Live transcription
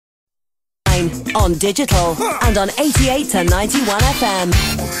online, on digital, and on 88 to 91 FM.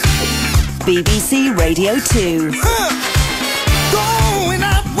 BBC Radio 2. Going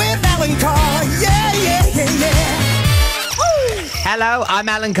up with Alan Carr. Yeah, yeah, yeah, yeah. Woo. Hello, I'm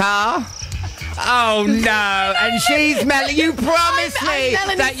Alan Carr. Oh no, and she's Melanie. You promised me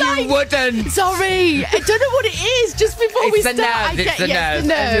that you wouldn't. Sorry, I don't know what it is. Just before we start, It's the nerves.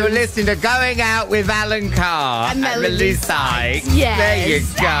 And you're listening to Going Out with Alan Carr and Melanie Sykes. Yes. There you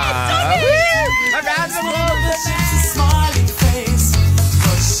go. Woo. Around the world.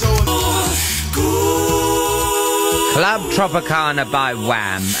 Club Tropicana by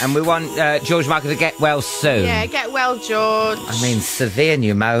Wham, and we want George Michael to get well soon. Yeah, get well, George. I mean, severe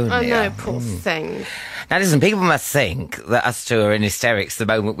pneumonia. I know, poor thing. Now, listen, people must think that us two are in hysterics the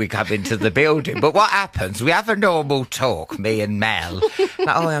moment we come into the building. But what happens? We have a normal talk, me and Mel. Like,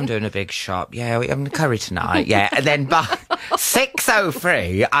 oh, I'm doing a big shop. Yeah, we're having curry tonight. Yeah. And then by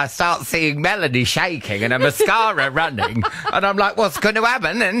 6:03, I start seeing Melanie shaking and a mascara running. And I'm like, what's going to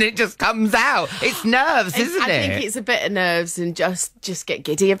happen? And it just comes out. It's nerves, isn't it? I think it's a bit of nerves and just get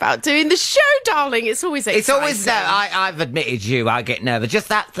giddy about doing the show, darling. It's always exciting. It's always, I've admitted I get nervous. Just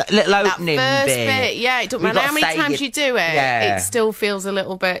that little opening that first bit. Yeah, it don't matter how many times you do it, it still feels a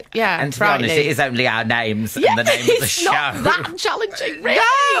little bit, And to be honest, it is only our names and the name of the show. It's not that challenging, really.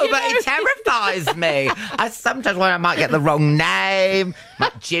 No, but it terrifies me. I sometimes when I might get the wrong name,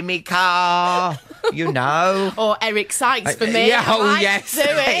 like Jimmy Carr, you know. Or Eric Sykes for me. Yeah, oh, yes. Do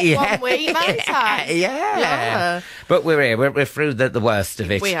it 1 week later. Yeah. But we're here. We're through the worst of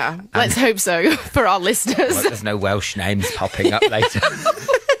it. We are. Let's hope so for our listeners. Well, there's no Welsh names popping up later.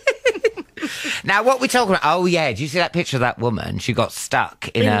 Now, what we're talking about... Oh, yeah, do you see that picture of that woman? She got stuck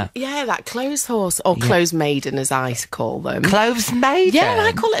in a... Yeah, that clothes horse, or clothes maiden, as I call them. Clothes maiden? Yeah,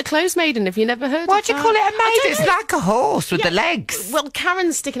 I call it a clothes maiden. Have you never heard of that? Why do you call it a maiden? It's like a horse with the legs. Well,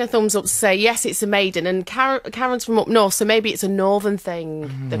 Karen's sticking a thumbs up to say, yes, it's a maiden, and Karen's from up north, so maybe it's a northern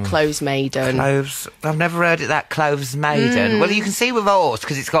thing, the clothes maiden. Clothes... I've never heard it, that clothes maiden. Well, you can see with a horse,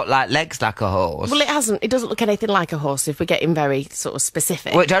 because it's got, like, legs like a horse. Well, it doesn't look anything like a horse, if we're getting very sort of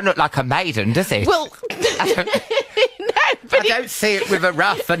specific. Well, it don't look like a maiden, does it? Well... I don't see it with a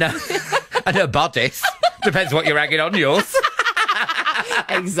ruff and a bodice. Depends what you're hanging on yours.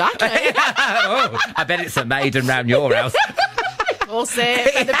 Exactly. Oh, I bet it's a maiden round your house. Horse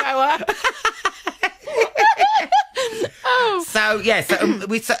it, feather boa.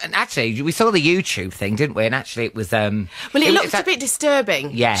 We saw the YouTube thing, didn't we? And actually, it was. Well, it looked a bit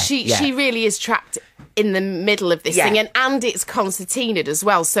disturbing. Yeah, she really is trapped in the middle of this thing, and it's concertinaed as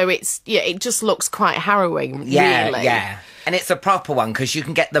well. So it just looks quite harrowing. Really. Yeah. And it's a proper one, because you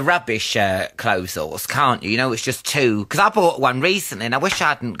can get the rubbish clothes horse, can't you? You know, it's just two. Because I bought one recently, and I wish I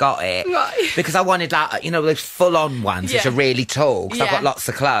hadn't got it. Right. Because I wanted, like, those full-on ones, which are really tall, because I've got lots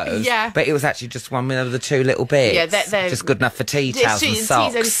of clothes. Yeah. But it was actually just one with the two little bits. Yeah, they're just good enough for tea towels and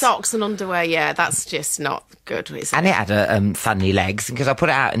socks. And socks and underwear, that's just not good, is it? And it had funny legs, because I put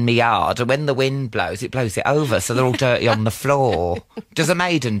it out in my yard, and when the wind blows it over, so they're all dirty on the floor. Does a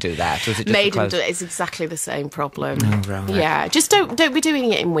maiden do that, or is it just maiden it's exactly the same problem. Oh, right. Yeah, just don't be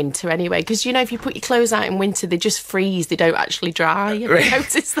doing it in winter anyway, because if you put your clothes out in winter, they just freeze. They don't actually dry. Have you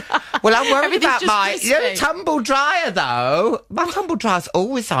noticed that? Well, I'm worried about my tumble dryer though. My tumble dryer's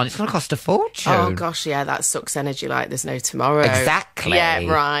always on. It's going to cost a fortune. Oh gosh, yeah, that sucks energy like there's no tomorrow. Exactly. Yeah,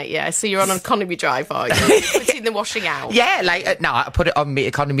 right. Yeah, so you're on an economy drive, are you? Putting the washing out. Yeah, like at night I put it on me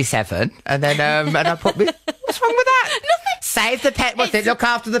economy 7, and then and I put me. What's wrong with that? Nothing. Save the pen. What's it? Look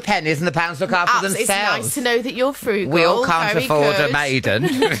after the pennies, and the pounds look after themselves. It's nice to know that you're frugal. We all can't afford a maiden.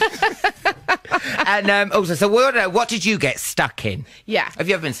 And also, so what did you get stuck in? Yeah. Have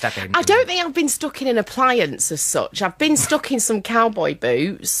you ever been stuck in? I don't think I've been stuck in an appliance as such. I've been stuck in some cowboy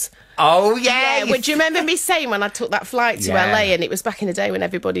boots. Oh, yeah. Do you remember me saying when I took that flight to LA, and it was back in the day when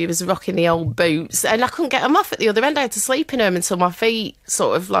everybody was rocking the old boots, and I couldn't get them off at the other end. I had to sleep in them until my feet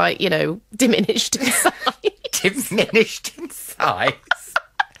sort of diminished in size. Diminished in size?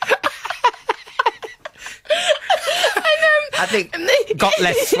 I think got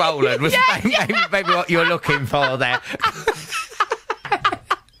less swollen was maybe what you were looking for there.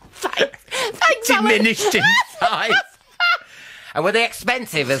 Thanks, diminished in size. And were they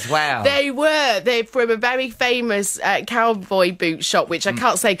expensive as well? They were. They're from a very famous cowboy boot shop, which I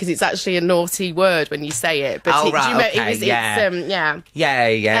can't say because it's actually a naughty word when you say it. But Yeah.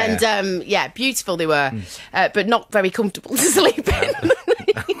 And beautiful they were, but not very comfortable to sleep in.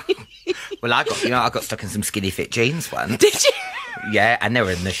 Well, I got stuck in some skinny fit jeans once. Did you? Yeah, and they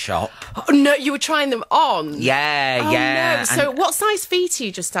were in the shop. Oh, no, you were trying them on? Yeah. No. So what size feet are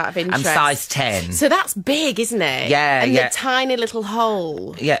you, just out of interest? I'm size 10. So that's big, isn't it? Yeah, and the tiny little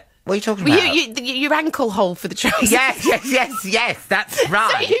hole. Yeah. What are you talking Well, about? your ankle hole for the trousers. Yes, that's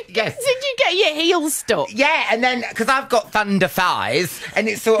right. Yes. Did you get your heels stuck? Yeah, and then, because I've got thunder thighs, and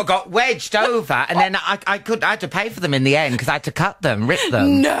it sort of got wedged over, and then I had to pay for them in the end, because I had to cut them, rip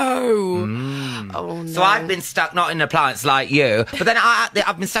them. No. Oh, no. So I've been stuck, not in an appliance like you, but then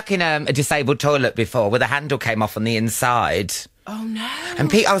I've been stuck in a disabled toilet before, where the handle came off on the inside. Oh, no.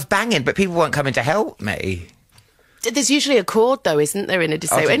 And I was banging, but people weren't coming to help me. There's usually a cord, though, isn't there, in a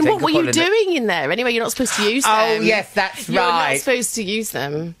disabled? And what were you doing in there? Anyway, you're not supposed to use them. Oh, yes, that's You're right. not supposed to use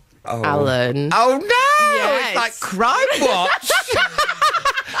them, Oh. Alan. Oh, no! Yes. It's like Crime Watch.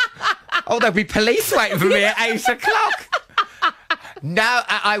 Oh, there'll be police waiting for me at 8 o'clock. No,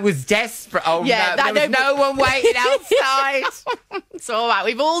 I was desperate. Oh, Yeah, no, there was no one waiting outside. It's all right,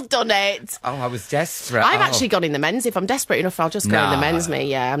 we've all done it. Oh, I was desperate. I've actually gone in the men's. If I'm desperate enough, I'll just go in the No. men's, me.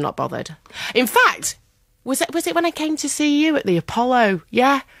 Yeah, I'm not bothered. In fact, was it when I came to see you at the Apollo?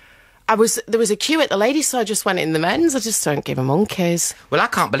 Yeah. There was a queue at the ladies, so I just went in the men's. I just don't give a monkeys. Well, I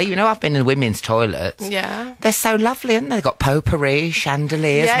can't believe, I've been in women's toilets. Yeah. They're so lovely, aren't they? They've got potpourri,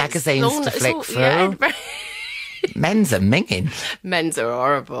 chandeliers, Yeah, magazines to flick through. Yeah. Men's are minging. Men's are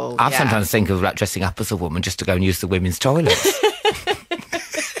horrible. I yeah. sometimes think of like dressing up as a woman just to go and use the women's toilets.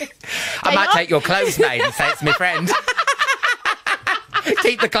 I might take your clothes, mate, and say it's my friend.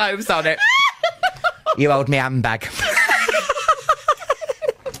 Keep the clothes on it. You hold me handbag.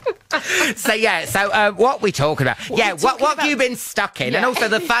 So what are we talking about? What have you been stuck in? Yeah. And also,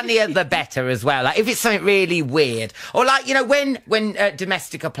 the funnier the better as well. Like if it's something really weird, or like when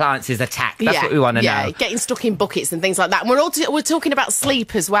domestic appliances attack. That's what we want to know. Yeah, getting stuck in buckets and things like that. And we're talking about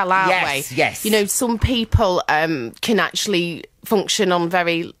sleep as well, aren't we? Yes. Some people can actually function on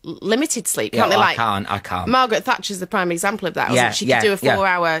very limited sleep, can't they? I can't. Margaret Thatcher's the prime example of that. Wasn't she? She could do a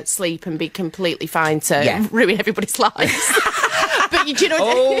 4-hour sleep and be completely fine to ruin everybody's lives. But do you know?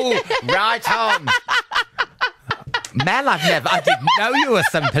 Oh, right on. Mel, I didn't know you were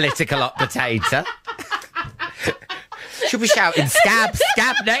some political hot potato. Should we shout in scab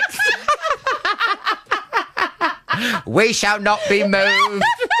next? We shall not be moved.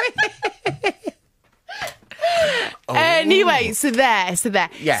 Anyway, so there.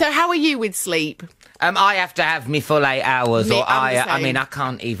 Yeah. So how are you with sleep? I have to have me full 8 hours, Me, or I'm the I same. mean, I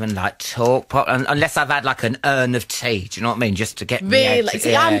can't even talk unless I've had like an urn of tea. Do you know what I mean? Just to get me Really? out.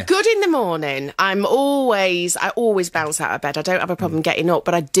 See, I'm good in the morning. I always bounce out of bed. I don't have a problem getting up,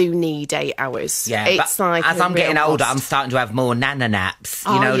 but I do need 8 hours. Yeah, it's but like as a I'm getting real older, must. I'm starting to have more nana naps.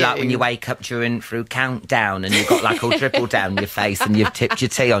 Are Like you? when you wake up through countdown and you've got like all dribble down your face and you've tipped your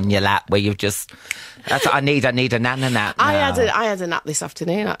tea on your lap where you've just. That's what I need. I need a nana nap. I now. had a nap this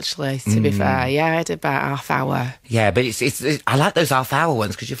afternoon, actually. To be fair, yeah, I had about half hour. Yeah, but it's I like those half-hour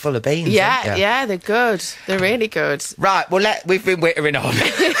ones because you're full of beans. aren't you? Yeah, they're good. They're really good. Right. Well, we've been wittering on.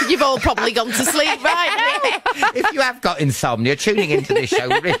 You've all probably gone to sleep right now. If you have got insomnia, tuning into this show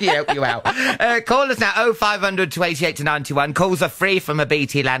will really help you out. Call us now, 0500 288 to 91. Calls are free from a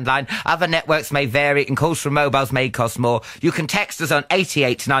BT landline. Other networks may vary and calls from mobiles may cost more. You can text us on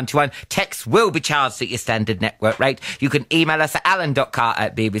 88 to 91. Texts will be charged at your standard network rate. You can email us at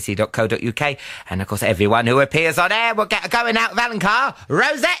alan.carr@bbc.co.uk. And, of course, everyone who appears on air will get a going out of Alan Carr.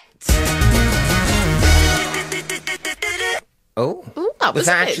 Rosette! Oh, that was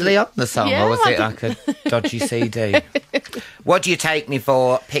that it. actually on the song, Yeah, or was I it like a dodgy CD? What do you take me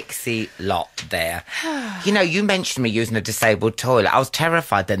for, Pixie Lot there? You mentioned me using a disabled toilet. I was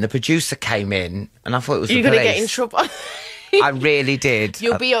terrified then. The producer came in and I thought it was You're the going to police. get in trouble. I really did.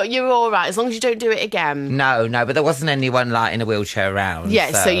 You're all right as long as you don't do it again. No, but there wasn't anyone like in a wheelchair around.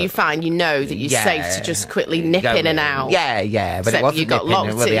 Yeah, so you're fine. You know that you're safe to just quickly nip in and out. Yeah, but Except it wasn't you got nipping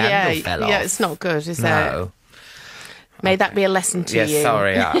locked where the in. handle fell off. Yeah, it's not good, is it? No. May that be a lesson to you. Yeah,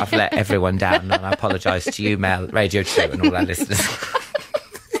 sorry, I've let everyone down, and I apologise to you, Mel, Radio 2, and all our listeners.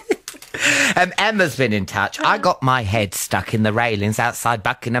 Emma's been in touch. I got my head stuck in the railings outside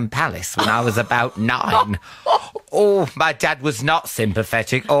Buckingham Palace when I was about 9. Oh, my dad was not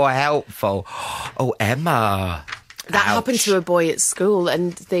sympathetic or helpful. Oh, Emma. That Ouch. happened to a boy at school,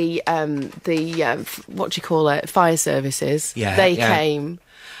 and the what do you call it? Fire services. Yeah, they yeah. came,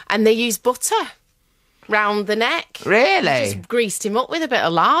 and they used butter round the neck. Really? Just greased him up with a bit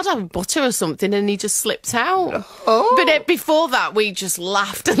of lard or butter or something, and he just slipped out. Oh. But before that, we just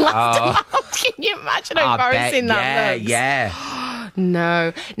laughed and laughed and laughed. Can you imagine how embarrassing that looks? Yeah.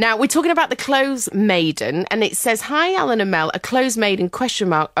 No. Now, we're talking about the clothes maiden, and it says, "Hi, Alan and Mel, a clothes maiden, question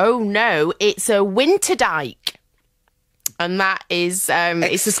mark. Oh, no, it's a winter dyke." And that is,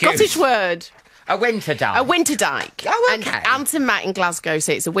 it's a Scottish word. A winter dyke? A winter dyke. Oh, okay. And Ant and Matt in Glasgow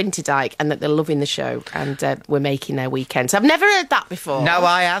say it's a winter dyke and that they're loving the show and we're making their weekend. So I've never heard that before. No,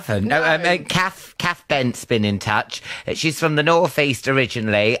 I haven't. No. Kath Bent's been in touch. She's from the northeast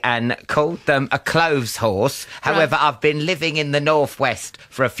originally and called them a clothes horse. However, I've been living in the northwest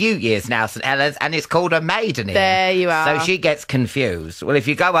for a few years now, St Helens, and it's called a maiden inn. There you are. So she gets confused. Well, if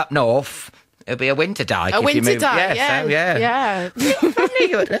you go up north, it'll be a winter dyke. A winter dyke, Yeah.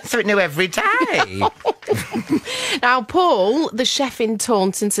 That's something new every day. Now, Paul, the chef in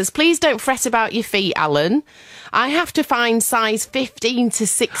Taunton, says, please don't fret about your feet, Alan. I have to find size 15 to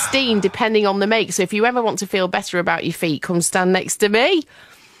 16, depending on the make. So if you ever want to feel better about your feet, come stand next to me.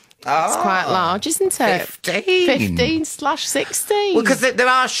 It's quite large, isn't it? 15. 15/16. Well, because there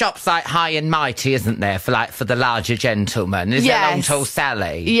are shops like High and Mighty, isn't there, for the larger gentlemen? Is there Long Tall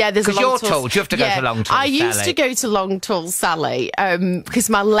Sally? Yeah, there's a Because Long you're Tall... tall. Do you have to go to Long Tall Sally? I used to go to Long Tall Sally because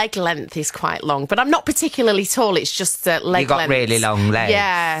my leg length is quite long, but I'm not particularly tall. It's just leg length. You got really long legs.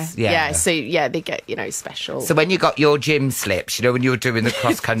 Yeah. So, they get, special. So when you got your gym slips, when you were doing the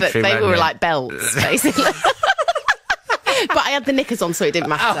cross-country they running... were like belts, basically. But I had the knickers on, so it didn't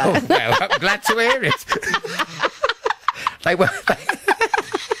matter. Oh, well, I'm glad to hear it. They were...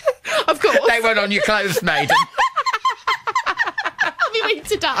 Of course. They weren't on your clothes, maiden. I'll be waiting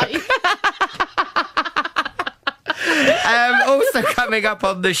to die. Also coming up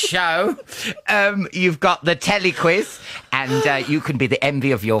on the show, you've got the telly quiz, and you can be the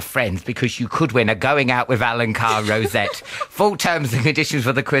envy of your friends because you could win a Going Out with Alan Carr rosette. Full terms and conditions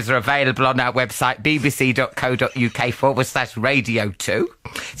for the quiz are available on our website, bbc.co.uk/radio2. So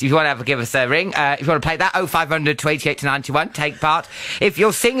if you want to give us a ring, if you want to play that, 0500 288 to 91, take part. If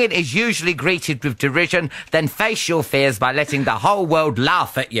your singing is usually greeted with derision, then face your fears by letting the whole world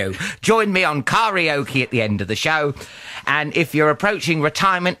laugh at you. Join me on karaoke at the end of the show. And if you're approaching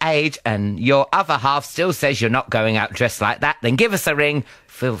retirement age and your other half still says you're not going out dressed like that, then give us a ring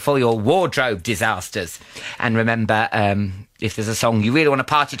for your wardrobe disasters. And remember, if there's a song you really want to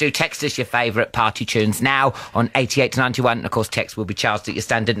party to, text us your favourite party tunes now on 88 to 91. And of course, text will be charged at your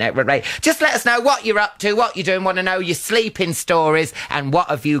standard network rate. Just let us know what you're up to, what you're doing, want to know your sleeping stories, and what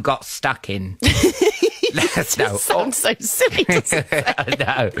have you got stuck in. Let us know. Sounds so silly, doesn't it? I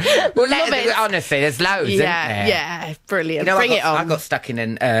know. Well, honestly, there's loads, isn't there? Yeah, brilliant. Bring it on. I got stuck in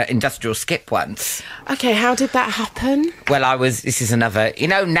an industrial skip once. Okay, how did that happen? Well, this is another,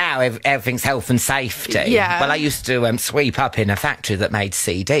 now everything's health and safety. Yeah. Well, I used to sweep up in a factory that made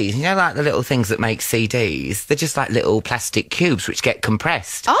CDs. Like the little things that make CDs? They're just like little plastic cubes which get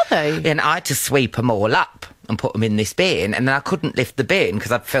compressed. Are they? And I had to sweep them all up and put them in this bin, and then I couldn't lift the bin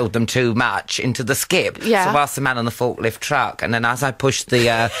because I'd filled them too much into the skip. Yeah. So I asked the man on the forklift truck, and then as I pushed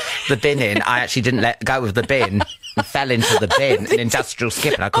the bin in, I actually didn't let go of the bin and fell into the bin, an industrial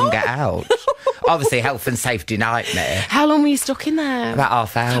skip, and I couldn't get out. Obviously, health and safety nightmare. How long were you stuck in there? About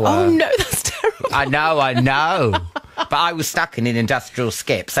half hour. Oh no, that's terrible. I know. But I was stuck in an industrial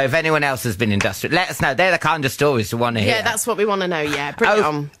skip. So if anyone else has been industrial, let us know. They're the kind of stories we want to hear. Yeah, that's what we want to know, yeah. Bring it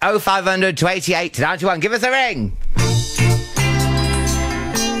on. 0500 288 to 91. Give us a ring.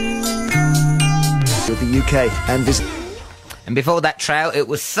 With the UK and visit. And before that trail, it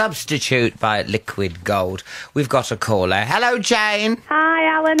was Substitute by Liquid Gold. We've got a caller. Hello, Jane. Hi,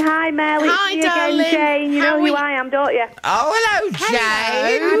 Alan. Hi, Mel. Hi, It's me darling. again, Jane. You know who I am, don't you? Oh, hello,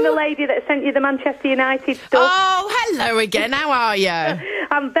 Jane. I'm the lady that sent you the Manchester United stuff. Oh, hello again. How are you?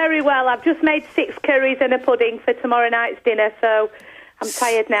 I'm very well. I've just made 6 curries and a pudding for tomorrow night's dinner, so I'm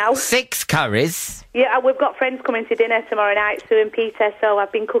tired now. 6 curries. Yeah, we've got friends coming to dinner tomorrow night, Sue and Peter, so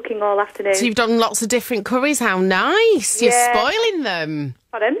I've been cooking all afternoon. So you've done lots of different curries. How nice. You're Yeah. spoiling them.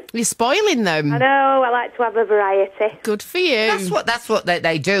 Pardon? You're spoiling them. I know, I like to have a variety. Good for you. That's what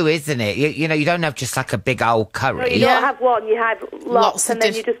they do, isn't it? You don't have just like a big old No, curry. you Yeah. don't have one, you have lots of and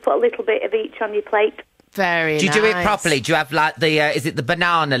then you just put a little bit of each on your plate. Very Do you nice. do it properly? Do you have like is it the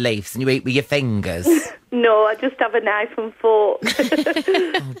banana leaves and you eat with your fingers? No, I just have a knife and fork.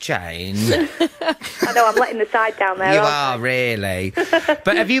 Oh, Jane. I know, I'm letting the side down there. You aren't are, really.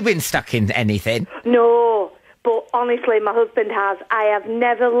 But have you been stuck in anything? No, but honestly, my husband has. I have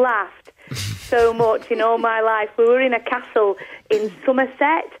never laughed so much in all my life. We were in a castle in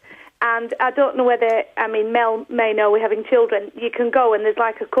Somerset, and I don't know whether, Mel may know, we're having children. You can go and there's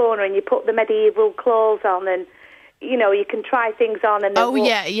like a corner and you put the medieval clothes on and, you can try things on. And Oh,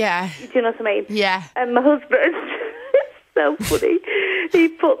 yeah. Do you know what I mean? Yeah. And my husband, it's so funny, he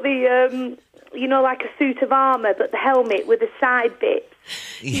put the, like a suit of armour, but the helmet with the side bits.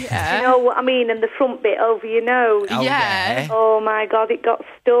 Yeah. You know what I mean? And the front bit over your nose. Oh, Yeah. yeah. Oh, my God, it got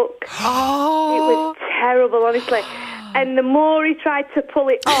stuck. Oh. It was terrible, honestly. And the more he tried to pull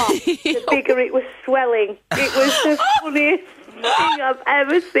it off, the bigger it was swelling. It was the funniest thing I've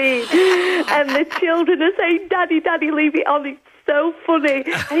ever seen. And the children are saying, Daddy, Daddy, leave it on. It's so funny.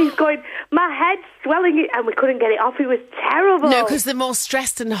 And he's going, my head's swelling, and we couldn't get it off. It was terrible. No, because the more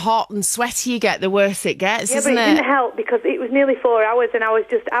stressed and hot and sweaty you get, the worse it gets, isn't but it didn't help because it was nearly 4 hours and I was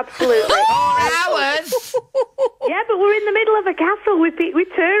just absolutely... 4 hours? Yeah, but we're in the middle of a castle with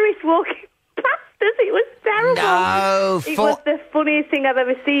tourists walking past us. It was terrible. No. It was the funniest thing I've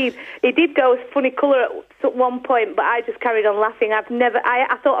ever seen. It did go a funny colour at one point, but I just carried on laughing. I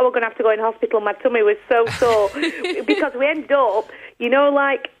thought I was going to have to go in hospital. My tummy was so sore because we ended up,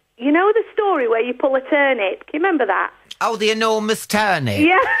 the story where you pull a turnip. Can you remember that? Oh, the enormous turnip.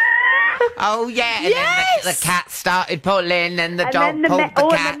 Yeah. Oh, yeah. And Yes! then the cat started pulling and the And dog then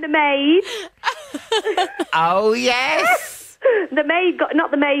pulled the cat. and then the maid. Oh, yes. The maid got,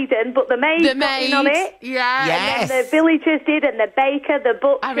 not the maiden, but the maid got in on it. Yeah. Yes. And the villagers did, and the baker, the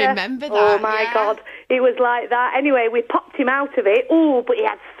butcher. I remember that, Oh, my yeah. God. It was like that. Anyway, we popped him out of it. Oh, but he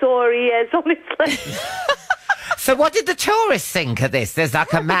had sore ears, honestly. So what did the tourists think of this? There's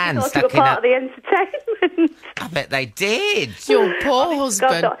like a man Thought it stuck was in part of a... the entertainment. I bet they did. Your poor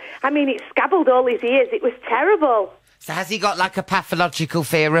husband. God, I mean, it scabbled all his ears. It was terrible. So has he got like a pathological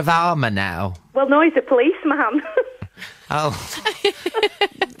fear of armour now? Well, no, he's a policeman. Oh.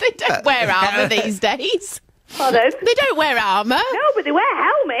 They don't wear armour these days. Pardon? They don't wear armour. No, but they wear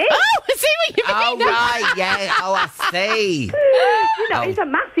helmets. Oh, I see what you mean. Oh, right, yeah. Oh, I see. He's a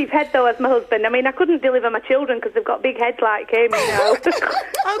massive head, though, as my husband. I mean, I couldn't deliver my children because they've got big heads like him,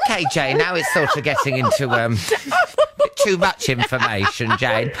 OK, Jane, now it's sort of getting into too much information,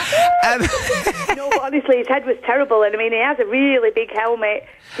 Jane. No, but honestly, his head was terrible. And, I mean, he has a really big helmet.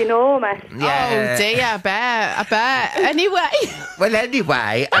 It's enormous. Yeah. Oh, dear, I bet. Anyway. Well,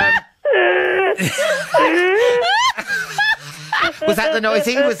 anyway... was that the noise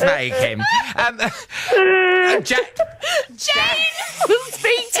he was making? Jane, we'll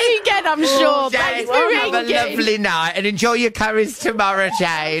speak to you again, I'm sure. Jane, Thanks for have a ringing. lovely night and enjoy your curries tomorrow,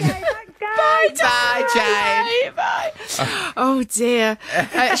 Jane. Bye, Jane. Bye. Oh, dear.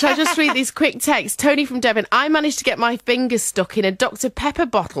 Shall I just read these quick texts? Tony from Devon. I managed to get my fingers stuck in a Dr. Pepper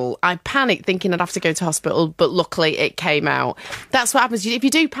bottle. I panicked thinking I'd have to go to hospital, but luckily it came out. That's what happens. If you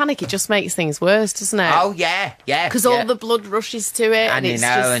do panic, it just makes things worse, doesn't it? Oh, yeah. Because all the blood rushes to it. And it's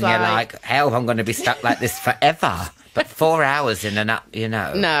just you're like, hell, I'm going to be stuck like this forever. But 4 hours in No. in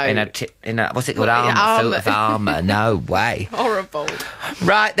a what's it called? Suit of armour. No way. Horrible.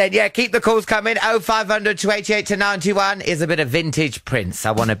 Right then, yeah, keep the calls coming. 0500 288 to 91 is a bit of vintage Prince.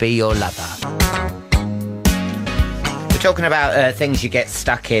 I want to be your lover. We're talking about things you get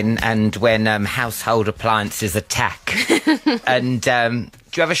stuck in and when household appliances attack. And do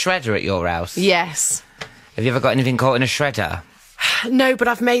you have a shredder at your house? Yes. Have you ever got anything caught in a shredder? No, but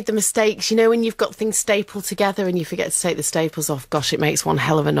I've made the mistakes. You know, when you've got things stapled together and you forget to take the staples off, gosh, it makes one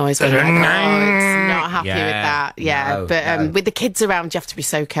hell of a noise. When you're like, oh, it's not happy with that. Yeah, No, but no. with the kids around, you have to be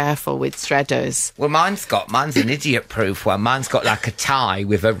so careful with shredders. Well, mine's an idiot-proof one. Mine's got like a tie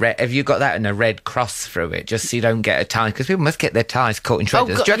with a red... Have you got that and a red cross through it, just so you don't get a tie? Because people must get their ties caught in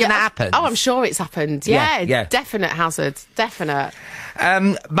shredders. Do you reckon that happens? Oh, I'm sure it's happened. Yeah. Definite hazard. Definite.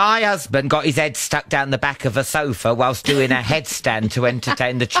 My husband got his head stuck down the back of a sofa whilst doing a headstand to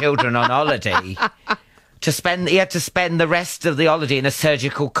entertain the children on holiday. He had to spend the rest of the holiday in a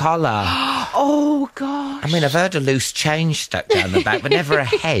surgical collar. Oh, gosh. I mean, I've heard a loose change stuck down the back, but never a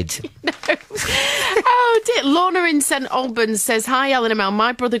head. Oh, dear. Lorna in St Albans says, hi, Ellen and Mel.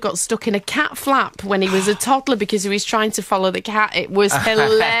 My brother got stuck in a cat flap when he was a toddler because he was trying to follow the cat. It was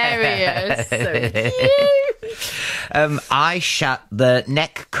hilarious. So cute. I shut the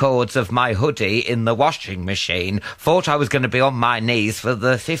neck cords of my hoodie in the washing machine, thought I was going to be on my knees for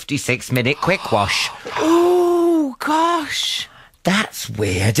the 56-minute quick wash. Oh, gosh. That's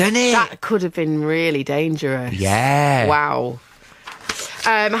weird, isn't it? That could have been really dangerous. Yeah. Wow.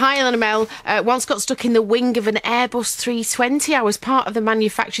 Hi, Ellen and Mel. Once got stuck in the wing of an Airbus 320. I was part of the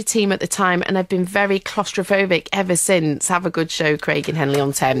manufacture team at the time and I've been very claustrophobic ever since. Have a good show, Craig and Henley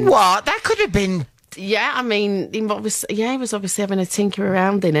on Thames. What? That could have been... Yeah, I mean, he was obviously having a tinker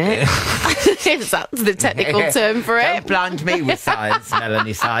around in it. Is that the technical term for it? Don't blind me with science,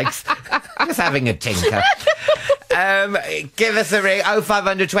 Melanie Sykes. Just having a tinker. Give us a ring,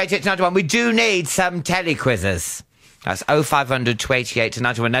 0500 288 91. We do need some telequizzes. That's 0500 288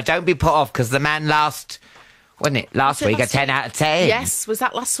 91. Now, don't be put off, because the man last week, a 10 out of 10. Yes, was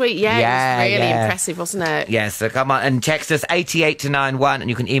that last week? Yeah, it was really impressive, wasn't it? Yes, so come on and text us 88 to 91 and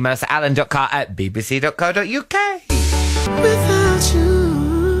you can email us at alan.carr@bbc.co.uk. Without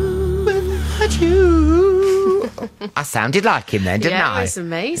you. I sounded like him then, didn't Yeah, I? it was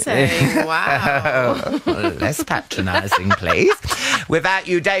amazing. Wow. Less patronising, please. Without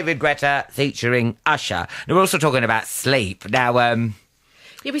You, David Guetta featuring Usher. And we're also talking about sleep. Now,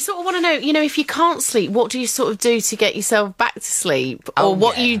 Yeah, we sort of want to know, if you can't sleep, what do you sort of do to get yourself back to sleep? Or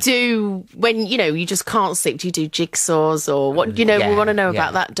what you do when, you just can't sleep? Do you do jigsaws or what? We want to know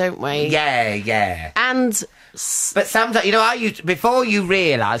about that, don't we? Yeah. And... But sometimes, before you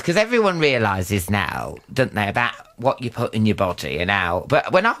realise, because everyone realises now, don't they, about what you put in your body and how.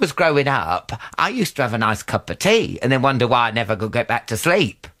 But when I was growing up, I used to have a nice cup of tea and then wonder why I never could get back to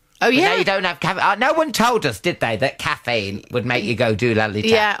sleep. Oh, yeah? Now you don't have caffeine. No one told us, did they, that caffeine would make you go do lolly.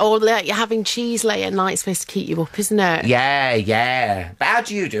 Yeah, or like you're having cheese late at night, supposed to keep you up, isn't it? Yeah. But how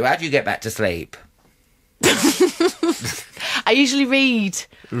do you do? How do you get back to sleep? I usually read.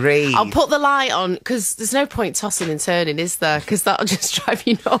 I'll Read. put the light on because there's no point tossing and turning, is there? Because that'll just drive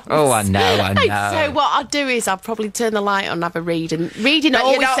you nuts. Oh, I know. So what I'll do is I'll probably turn the light on and have a read. And reading But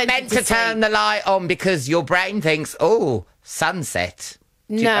always you're not sends meant you to turn the light on because your brain thinks, sunset.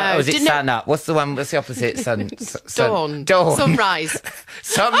 No. Or is it sun up? What's the one? What's the opposite? Dawn. Sunrise.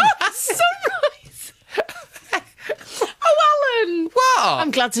 Sunrise. Oh, Alan. What?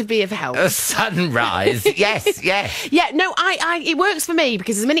 I'm glad to be of help. A sunrise. Yes. Yeah, no, it works for me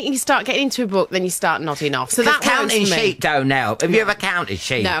because the minute you start getting into a book, then you start nodding off. So that counting works for me. sheep don't help. Have you ever counted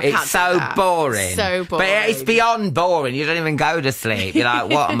sheep? No, I can't it's do so that. boring. So boring. But it's beyond boring. You don't even go to sleep. You're like,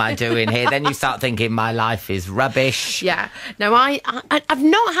 what am I doing here? Then you start thinking my life is rubbish. Yeah. No, I've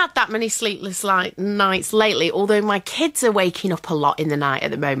not had that many sleepless nights lately, although my kids are waking up a lot in the night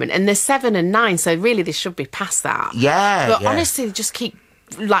at the moment, and they're 7 and 9, so really they should be past that. Yeah. But honestly, they just keep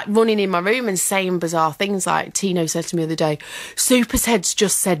running in my room and saying bizarre things. Like Tino said to me the other day, Super's Head's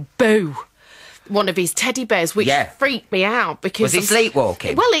just said boo. One of his teddy bears, which freaked me out because was he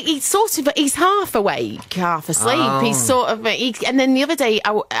sleepwalking? Well, he's half awake, half asleep. Oh. He's sort of, and then the other day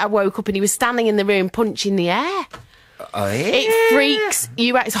I woke up and he was standing in the room punching the air. Oh, yeah. It freaks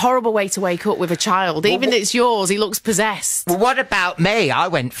you out. It's a horrible way to wake up with a child. Even if it's yours, he looks possessed. Well, what about me? I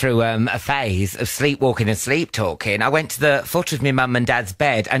went through a phase of sleepwalking and sleep talking. I went to the foot of my mum and dad's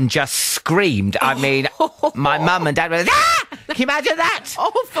bed and just screamed. I mean, my mum and dad were, ah! Can you imagine that?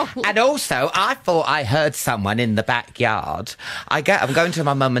 Awful. And also, I thought I heard someone in the backyard. I'm going to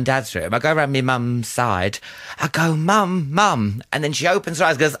my mum and dad's room. I go around my mum's side. I go, Mum. And then she opens her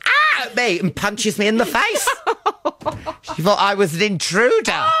eyes and goes, ah, at me, and punches me in the face. She thought I was an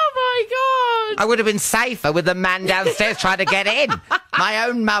intruder. Oh, my God. I would have been safer with the man downstairs trying to get in. My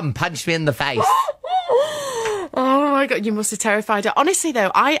own mum punched me in the face. Oh my God, you must have terrified her. Honestly,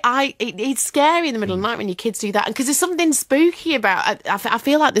 though, it's scary in the middle of the night when your kids do that, because there's something spooky about. I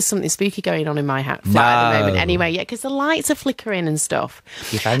feel like there's something spooky going on in my flat at the moment. Anyway, yeah, because the lights are flickering and stuff.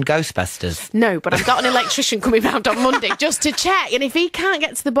 You found Ghostbusters? No, but I've got an electrician coming round on Monday just to check, and if he can't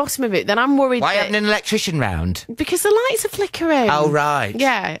get to the bottom of it, then I'm worried. Why having an electrician round? Because the lights are flickering. Oh right,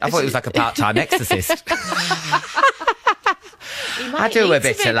 yeah. I thought it was like a part-time exorcist. I do a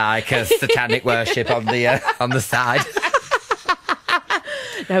bit of like a satanic worship on the side.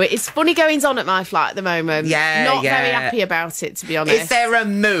 No, it's funny goings on at my flat at the moment. Yeah, Not very happy about it, to be honest. Is there a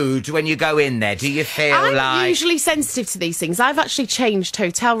mood when you go in there? Do you feel I'm usually sensitive to these things. I've actually changed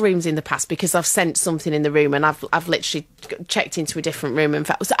hotel rooms in the past because I've sensed something in the room and I've literally checked into a different room. In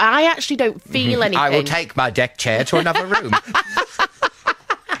fact, so I actually don't feel anything. I will take my deck chair to another room.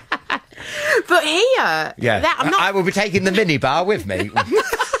 But here, I will be taking the minibar with me.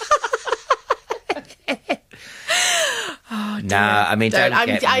 No, I mean, don't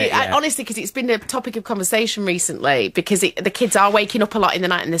get me. Honestly, because it's been a topic of conversation recently, because the kids are waking up a lot in the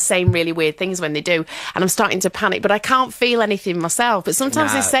night and they're saying really weird things when they do, and I'm starting to panic, but I can't feel anything myself. But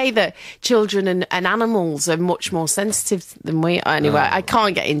sometimes they say that children and animals are much more sensitive than we are. Anyway, I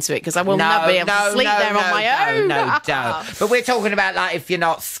can't get into it because I will not be able to sleep there on my own. No, don't. But we're talking about, like, if you're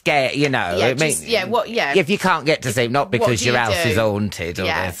not scared, you know. If you can't get to sleep, not because your house is haunted.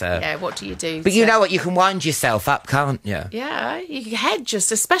 What do you do? But you know what? You can wind yourself up, can't you? Yeah, your head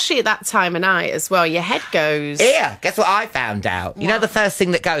just, especially at that time of night as well, your head goes. Yeah, guess what I found out? You know the first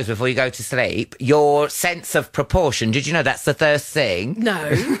thing that goes before you go to sleep? Your sense of proportion. Did you know that's the first thing?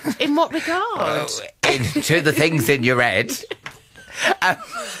 No. In what regard? To the things in your head.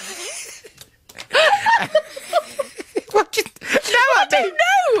 What? I don't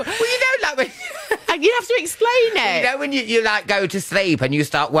know. Well, you know, like when... You have to explain it. You know when you like go to sleep and you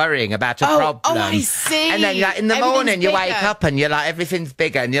start worrying about a problem. Oh, I see. And then in the morning you wake up and you're like, everything's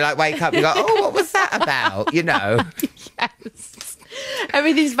bigger, and you like wake up and you go, oh, what was that about? You know. Yes.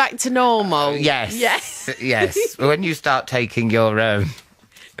 Everything's back to normal. Yes. When you start taking your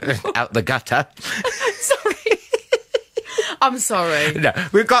out the gutter. Sorry. I'm sorry. No,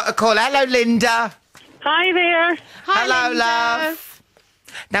 we've got a call. Hello, Linda. Hi there. Hi, Hello, Linda. love.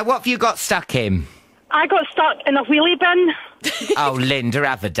 Now, what have you got stuck in? I got stuck in a wheelie bin. Oh, Linda,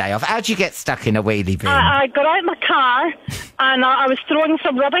 have a day off. How'd you get stuck in a wheelie bin? I got out of my car and I was throwing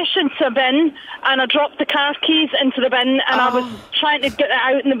some rubbish into a bin and I dropped the car keys into the bin and I was trying to get it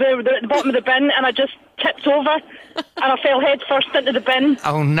out in the bottom of the bin and I just tipped over and I fell head first into the bin.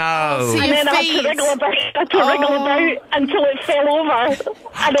 Oh, no. See, And then I had to wriggle about until it fell over.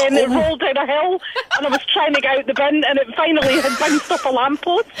 And then it rolled down a hill and I was trying to get out the bin and it finally had bounced off a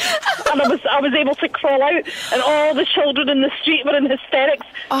lamppost. And I was able to crawl out and all the children in the street were in hysterics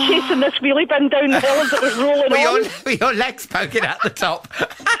chasing this wheelie bin down the hill as it was rolling on. Were your legs poking out the top?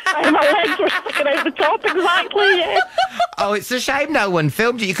 And my legs were sticking out the top, exactly, yeah. Oh, it's a shame no one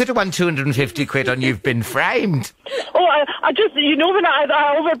filmed it. You could have won 250 quid on You've Been Framed. Oh, I just, you know, when I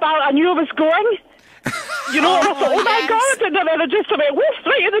I knew I was going. You know, and I thought, oh my yes. God, and then I just went, woof,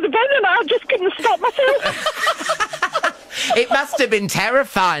 right into the bin, and I just couldn't stop myself. It must have been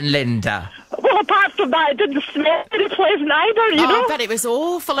terrifying, Linda. Well, apart from that, it didn't smell very pleasant either, you know. I bet it was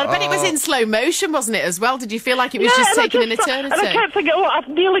awful. I bet it was in slow motion, wasn't it, as well? Did you feel like it was just and taking an eternity? And I kept thinking, oh, I've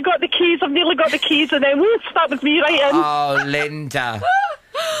nearly got the keys, and then woof, that was me right in. Oh, Linda.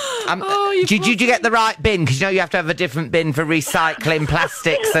 you Did you get the right bin? Because you know you have to have a different bin for recycling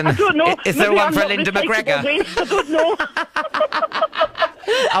plastics. And I don't know. Is there Maybe one I'm for not Linda recyclable McGregor? waste, I don't know.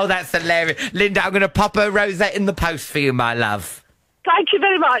 Oh, that's hilarious. Linda, I'm going to pop a rosette in the post for you, my love. Thank you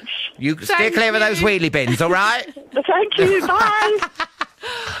very much. You steer clear of those wheelie bins, all right? Thank you, bye.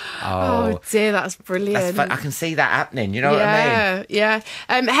 Oh dear, that's brilliant. That's fun. I can see that happening, you know what I mean? Yeah.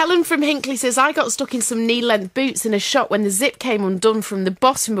 Helen from Hinckley says, I got stuck in some knee-length boots in a shop when the zip came undone from the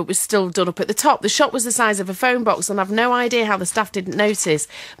bottom but was still done up at the top. The shop was the size of a phone box and I've no idea how the staff didn't notice.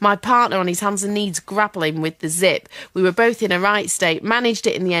 My partner on his hands and knees grappling with the zip. We were both in a right state, managed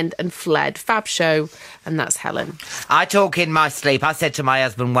it in the end and fled. Fab show. And that's Helen. I talk in my sleep. I said to my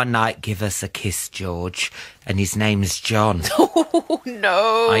husband one night, give us a kiss, George. And his name's John. Oh,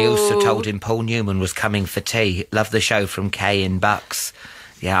 no. I also told him Paul Newman was coming for tea. Love the show from Kay in Bucks.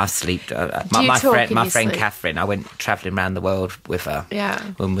 Yeah, I sleep. My friend Catherine, I went travelling around the world with her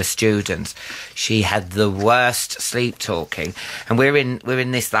when we were students. She had the worst sleep talking. And we're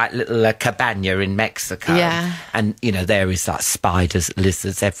in this like little cabana in Mexico. Yeah. And, you know, there is like spiders,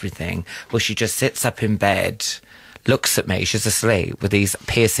 lizards, everything. Well, she just sits up in bed, looks at me, she's asleep with these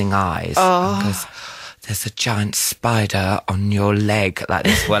piercing eyes. And goes, there's a giant spider on your leg like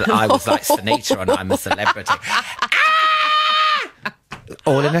this. Well, I was like Sunita on I'm a Celebrity.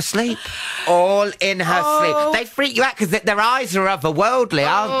 All in her sleep. All in her sleep. They freak you out because their eyes are otherworldly,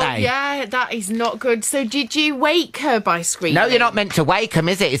 aren't they? Yeah, that is not good. So did you wake her by screaming? No, you're not meant to wake them,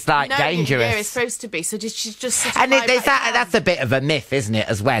 is it? It's like dangerous. Yeah, it's supposed to be. So did she just... And that's a bit of a myth, isn't it,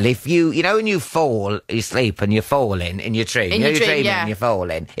 as well? If you know, when you fall, you sleep and you're falling in your dream. You're dreaming and you're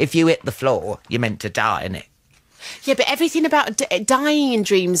falling. If you hit the floor, you're meant to die, innit? Yeah, but everything about dying in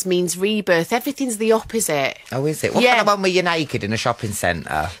dreams means rebirth. Everything's the opposite. Oh, is it? What kind of one where you're naked in a shopping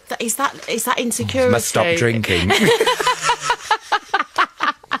centre? Is that insecurity? Must stop drinking.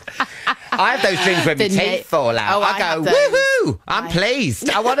 I have those dreams when my teeth fall out. Oh, I go, woohoo! I'm pleased.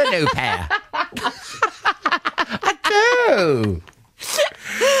 I want a new pair. I do.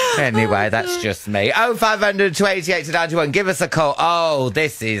 Anyway, that's just me. 0500 288 to 91. Give us a call. Oh,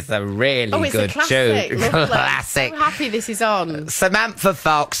 this is a really good tune. Classic. I'm so happy this is on. Samantha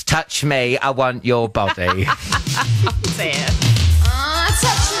Fox, Touch Me, I Want Your Body.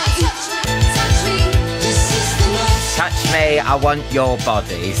 Touch Me, I Want Your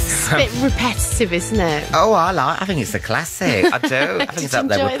Body. It's a bit repetitive, isn't it? Oh, I think it's a classic. I do. I think it's up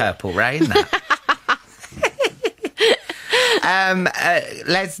there with Purple Rain, that.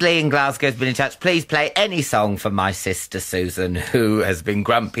 Leslie in Glasgow has been in touch. Please play any song for my sister Susan, who has been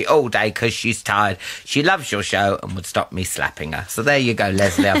grumpy all day because she's tired. She loves your show and would stop me slapping her. So there you go,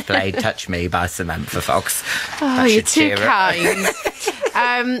 Leslie. I've played Touch Me by Samantha Fox. Oh, you're too kind.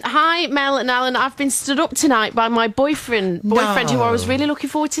 Hi, Mel and Alan. I've been stood up tonight by my boyfriend who I was really looking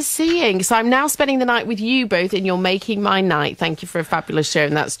forward to seeing. So I'm now spending the night with you both and you're making my night. Thank you for a fabulous show.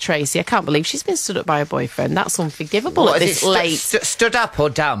 And that's Tracy. I can't believe she's been stood up by a boyfriend. That's unforgivable at this late. Stood up or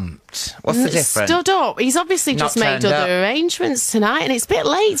dumb? stopped. What's the difference? Stood up. He's obviously Not just made turned other up. arrangements tonight, and it's a bit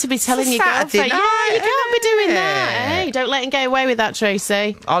late to be telling your Saturday girlfriend. night, Yeah, you can't be doing isn't that. it? Hey, don't let him get away with that,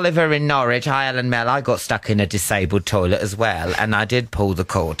 Tracy. Oliver in Norwich, hi Alan Mel, I got stuck in a disabled toilet as well, and I did pull the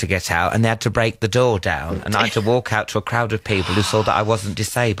cord to get out, and they had to break the door down, and I had to walk out to a crowd of people who saw that I wasn't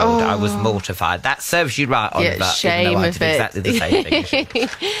disabled. I was mortified. That serves you right, Oliver. Yeah, shame even though I of did it. exactly the same thing.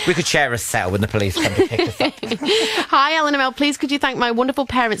 We could share a cell when the police come to pick us up. Hi, Alan and Mel. Please could you thank my wonderful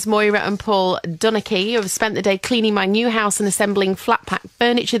parents, Moira and Paul Dunnicky, who have spent the day cleaning my new house and assembling flat pack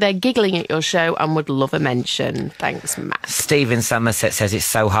furniture. They're giggling at your show and would love a mention. Thanks, Matt. Steve in Somerset says it's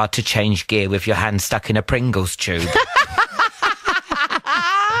so hard to change gear with your hand stuck in a Pringles tube.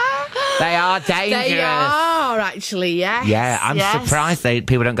 They are dangerous. They are, actually, yes. Yeah, I'm surprised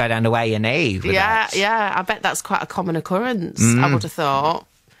people don't go down to A&E with that. Yeah. I bet that's quite a common occurrence, I would have thought.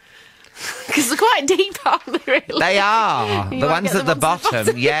 Because they're quite deep, aren't they, really? They are. You The won't ones get at the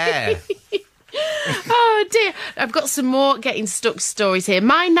bottom, yeah. Oh, dear. I've got some more getting stuck stories here.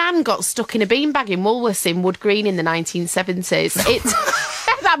 My nan got stuck in a beanbag in Woolworths in Wood Green in the 1970s.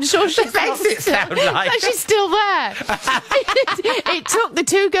 I'm sure she's makes it sound like she's still there. It took the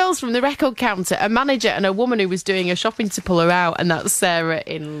two girls from the record counter, a manager and a woman who was doing her shopping to pull her out, and that's Sarah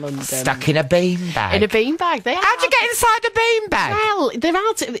in London. Stuck in a beanbag. In a beanbag. How'd you get inside a beanbag? Well,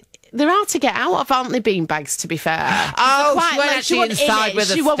 they're out to get out of, aren't they, beanbags, to be fair? Oh, Quite she went low. actually wasn't inside in it. with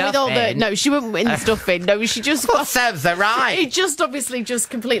the She went stuff with all in. No, she went in the stuff in. No, she just What serves her right? It just obviously just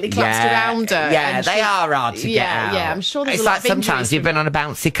completely collapsed around her. Yeah, and they she- are hard to get out. Yeah, I'm sure there's it's a lot like of injuries sometimes you've from been on a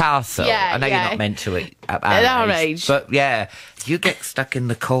bouncy castle. Yeah, I know yeah. you're not meant to it at our our age. But yeah, you get stuck in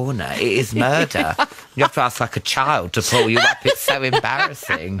the corner. It is murder. You have to ask like a child to pull you up. It's so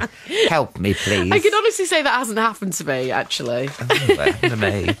embarrassing. Help me, please. I can honestly say that hasn't happened to me, actually. Oh, what happened to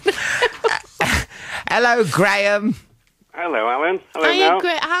me? Hello, Graham. Hello, Alan. Hello, Are you Mel.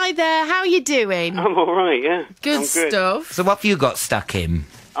 great? Hi there. How are you doing? I'm all right, yeah. Good I'm stuff. So what have you got stuck in?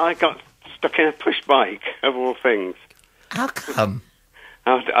 I got stuck in a push bike, of all things. How come?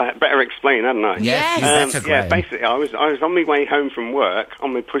 I better explain, hadn't I? Yes. You better, Yeah, Graham. basically, I was on my way home from work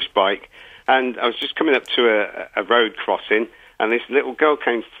on my push bike, and I was just coming up to a road crossing, and this little girl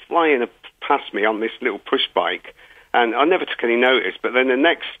came flying past me on this little push bike, and I never took any notice, but then the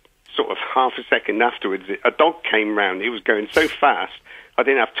next sort of half a second afterwards, a dog came round. He was going so fast, I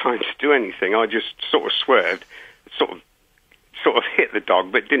didn't have time to do anything. I just sort of swerved, sort of hit the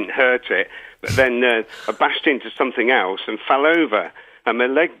dog, but didn't hurt it. But then I bashed into something else and fell over, and my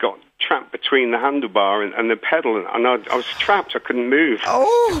leg got trapped between the handlebar and the pedal, and I was trapped. I couldn't move.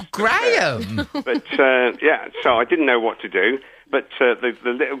 Oh, Graham. But yeah, so I didn't know what to do. But the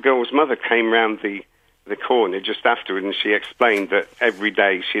little girl's mother came round the corner just afterward, and she explained that every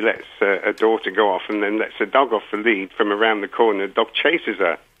day she lets her daughter go off and then lets her dog off the lead from around the corner. The dog chases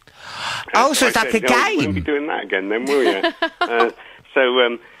her. Oh, so it's I like said, a "No, you wouldn't game. be doing that again then, will you?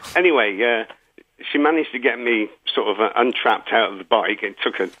 So anyway, she managed to get me sort of untrapped out of the bike. It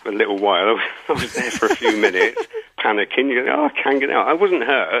took a little while. I was there for a few minutes, panicking. You go, I can't get out. I wasn't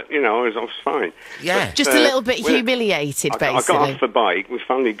hurt, I was fine. Yeah. Just a little bit when humiliated, I basically. got off the bike. We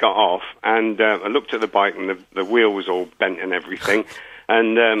finally got off, and I looked at the bike, and the wheel was all bent and everything.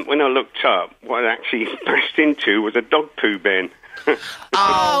 And when I looked up, what I actually bashed into was a dog poo bin.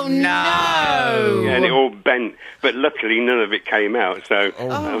 Oh, no. Yeah, and it all bent, but luckily none of it came out, so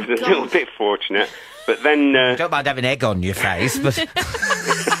I was a little bit fortunate. But then... Don't mind having egg on your face, but...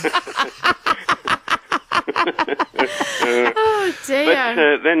 Oh, dear.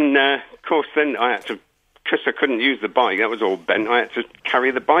 But then, of course, then I had to... Because I couldn't use the bike, that was all bent, I had to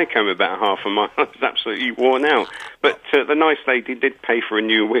carry the bike home about half a mile. I was absolutely worn out. But the nice lady did pay for a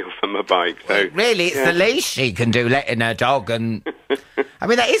new wheel for my bike. So Really, it's the least she can do, letting her dog and... I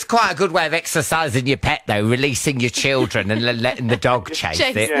mean, that is quite a good way of exercising your pet, though, releasing your children and letting the dog chase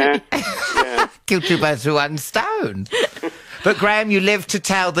Chase it. yeah. Kill two birds with one stone. But, Graham, you live to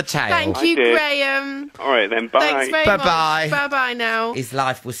tell the tale. Thank you, did. Graham. All right, then, bye. Thanks very Bye-bye. much. Bye-bye now. His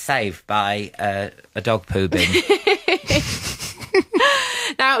life was saved by a dog poo bin.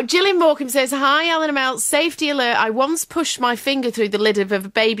 Now, Gillian Morecambe says, hi, Alan and Mel. Safety alert. I once pushed my finger through the lid of a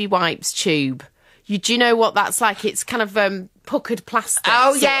baby wipes tube. Do you know what that's like? It's kind of puckered plastic.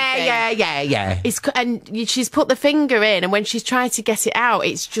 Oh, sort of thing. yeah. And she's put the finger in, and when she's trying to get it out,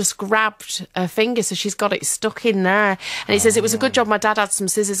 it's just grabbed her finger, so she's got it stuck in there. And he says, it was a good job my dad had some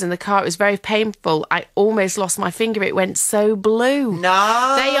scissors in the car. It was very painful. I almost lost my finger. It went so blue.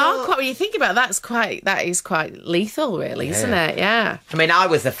 No. They are quite, when you think about it, that is quite lethal, really, isn't it? Yeah. I mean, I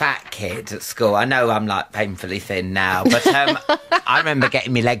was a fat kid at school. I know I'm, like, painfully thin now, but I remember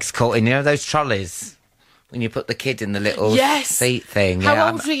getting my legs caught in, those trolleys. When you put the kid in the little Yes. seat thing.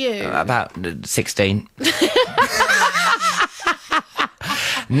 How old were you? About 16.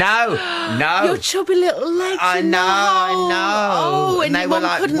 No. Your chubby little legs. I in the know. hole. Oh, and they your were mum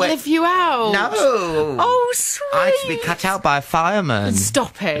like, couldn't lift you out. No. Oh, sweet. I had to be cut out by a fireman.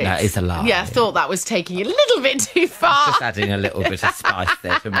 Stop it. That is a lie. Yeah, I thought that was taking it a little bit too far. Just adding a little bit of spice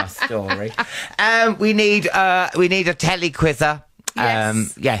there to my story. We need a telequizzer.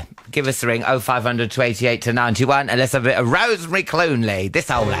 Yes. Yeah, give us a ring, 0500 288 to 91, and let's have a bit of Rosemary Clooney,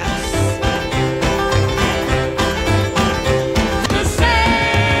 This Old House.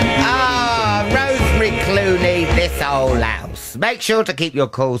 Rosemary Clooney, This Old House. Make sure to keep your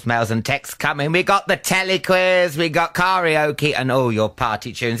calls, mails and texts coming. We got the telequiz, we got karaoke and all your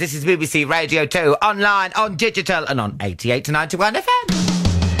party tunes. This is BBC Radio 2, online, on digital and on 88 to 91 FM.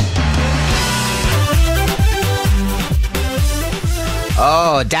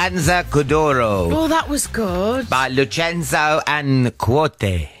 Oh, Danza Kuduro Oh, that was good. by Lucenzo and Quote.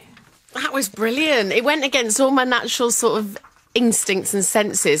 That was brilliant. It went against all my natural sort of instincts and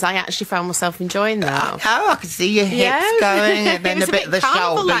senses. I actually found myself enjoying that. Oh, I can see your hips Yeah. going, and then It was a bit of the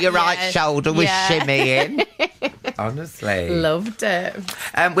carnival shoulder, that your right year. shoulder was Yeah. shimmying. Honestly. Loved it.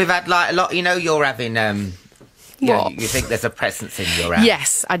 We've had like a lot, you're having, What? you think there's a presence in your house.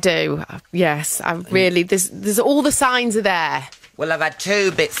 Yes, I do. Yes, I really, there's all the signs are there. Well, I've had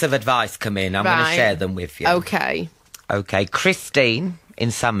 2 bits of advice come in. I'm going to Right. share them with you. Okay. Okay, Christine in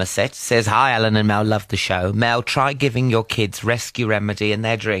Somerset says, "Hi, Alan and Mel, love the show. Mel, try giving your kids Rescue Remedy in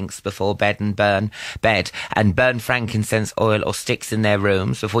their drinks before bed and burn frankincense oil or sticks in their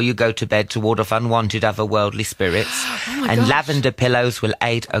rooms before you go to bed to ward off unwanted otherworldly spirits. And gosh. lavender pillows will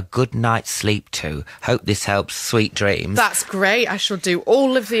aid a good night's sleep too. Hope this helps. Sweet dreams." That's great. I shall do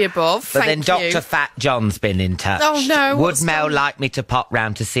all of the above. But Thank then you. Dr. Fat John's been in touch. Oh, no, Would what's Mel gone- like me to pop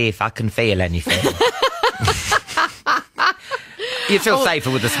round to see if I can feel anything? You feel safer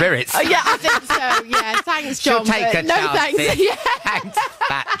with the spirits. Yeah, I think so. Yeah, thanks, She'll John. take but a no, chance. thanks. Yeah. Thanks,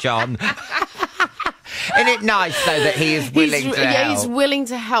 Fat John. Isn't it nice, though, that he is willing to help? He's willing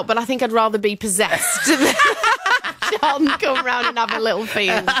to help, but I think I'd rather be possessed than John come round and have a little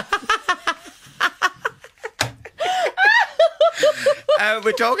feel.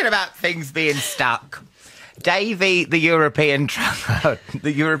 We're talking about things being stuck. Davey, the European trucker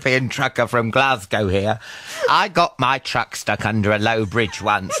from Glasgow here. I got my truck stuck under a low bridge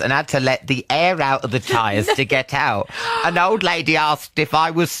once and had to let the air out of the tyres to get out. An old lady asked if I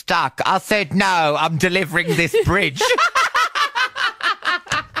was stuck. I said, "No, I'm delivering this bridge."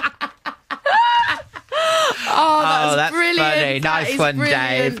 Oh, that's that's brilliant. funny. That Nice is one,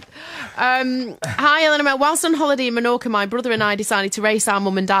 brilliant. Dave. Hi, Eleanor. Whilst on holiday in Menorca, my brother and I decided to race our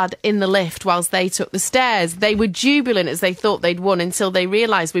mum and dad in the lift whilst they took the stairs. They were jubilant as they thought they'd won until they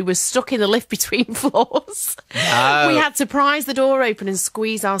realised we were stuck in the lift between floors. No. We had to prise the door open and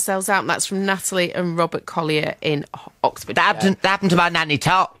squeeze ourselves out. And that's from Natalie and Robert Collier in Oxford. That happened to my nanny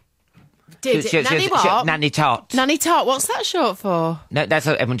Tot. Did it? Nanny what? Nanny Tot. Nanny Tot. What's that short for? No, that's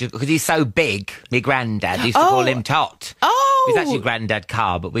what everyone because he's so big. My granddad used to call him Tot. Oh. He's actually Grandad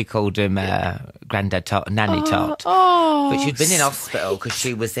Carr, but we called him Grandad Tot, Nanny Tot. Oh. But she'd been in hospital because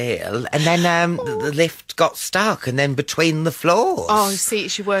she was ill, and then the lift got stuck, and then between the floors. Oh, see,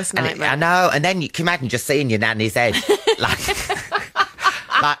 it's your worst And nightmare. I know, and then you can imagine just seeing your nanny's head, like,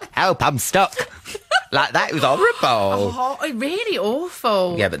 help, I'm stuck. Like that, it was horrible. Oh, really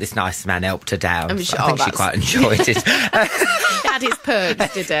awful. Yeah, but this nice man helped her down. I'm sure- I think she that's- quite enjoyed it. It had its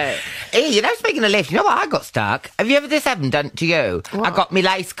perks, did it? Hey, speaking of lift, you know what I got stuck? Have you ever this happened done to you? What? I got my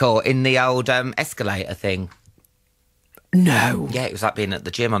lace caught in the old escalator thing. No. Yeah, it was like being at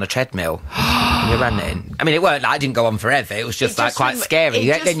the gym on a treadmill. And you're running. I mean, it weren't. I didn't go on forever. It was just quite scary. It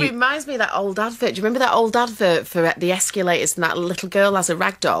Yeah, just then you- reminds me of that old advert. Do you remember that old advert for the escalators and that little girl has a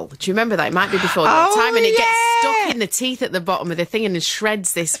rag doll? Do you remember that? It might be before your Oh, time. And it gets yeah. stuck in the teeth at the bottom of the thing and it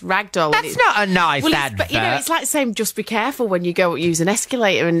shreds this rag doll. That's not a nice But it's like saying just be careful when you go use an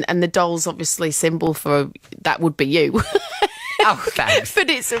escalator and the doll's obviously symbol for that would be you. Oh, thanks. But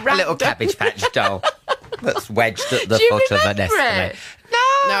it's a A rag little doll. Cabbage Patch doll that's wedged at the Do you foot of an remember escalator. it?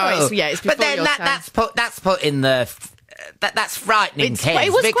 No, it's but before then your time. that's put in the. That's frightening, It's- kids.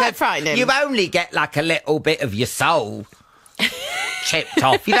 it was quite because frightening. You only get like a little bit of your soul chipped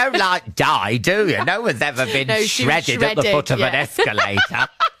off. You don't like die, do you? No one's ever been No, she was shredded at the foot of an yeah. escalator.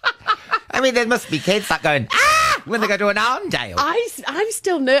 I mean, there must be kids like going when they go to an Arndale. I'm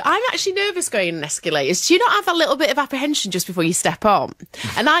still I'm actually nervous going on escalators. Do you not have a little bit of apprehension just before you step on?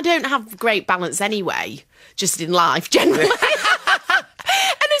 And I don't have great balance anyway, just in life generally.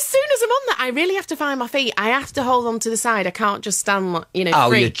 And as soon as I'm on that, I really have to find my feet. I have to hold on to the side. I can't just stand, free.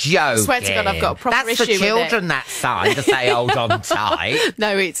 you're joking. I swear to God, I've got a proper That's issue for children, with it. that sign, to say hold on tight.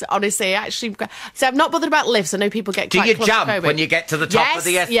 No, it's honestly, actually... So I'm not bothered about lifts. I know people get Do quite you jump claustrophobic. when you get to the top of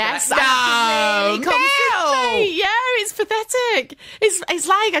the escalator? Yes, No, I have to really concentrate. Mel! Yeah, it's pathetic. It's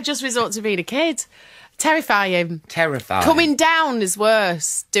like I just resort to being a kid. Terrifying. Terrifying. Coming down is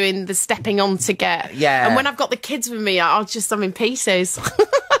worse, doing the stepping on to get. Yeah. And when I've got the kids with me, I'm in pieces.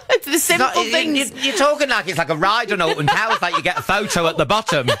 The simple things. You're talking like it's like a ride on Alton Towers, like you get a photo at the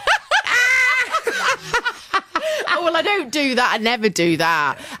bottom. Oh, well, I don't do that. I never do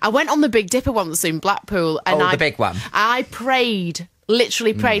that. I went on the Big Dipper once in Blackpool. And the big one. I prayed.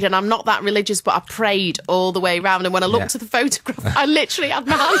 Literally prayed, and I'm not that religious, but I prayed all the way around. And when I looked at the photograph, I literally had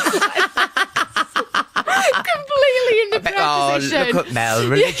my hands completely in the prayer position. Look at Mel,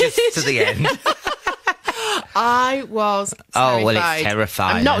 religious to the end. I was terrified. Oh, well, it's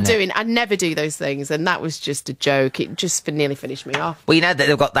terrifying. I never do those things, and that was just a joke. It just nearly finished me off. Well, you know that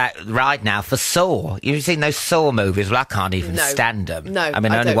they've got that ride now for Saw. You've seen those Saw movies? Well, I can't even stand them. No, I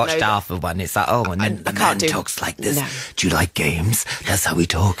mean, I only don't watched know half of one. It's like, and then the man talks like this. No. Do you like games? That's how he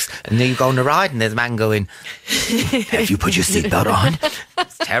talks. And then you go on a ride, and there's a man going, have you put your seatbelt on?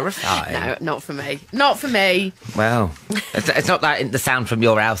 It's terrifying. No, not for me. Not for me. Well, it's not that the sound from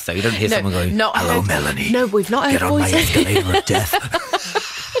your house, though. You don't hear someone going, hello, Melanie. No, we've not heard Get on my voices. escalator of death.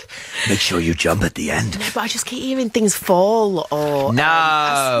 Make sure you jump at the end. No, but I just keep hearing things fall or... No.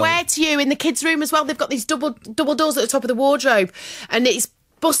 I swear to you, in the kids' room as well, they've got these double doors at the top of the wardrobe, and it's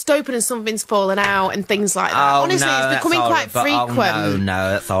bust open and something's fallen out and things like that. Oh, honestly, no, it's becoming quite frequent. Oh,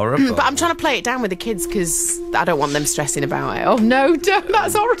 no, that's horrible. But I'm trying to play it down with the kids because I don't want them stressing about it. Oh, no, don't.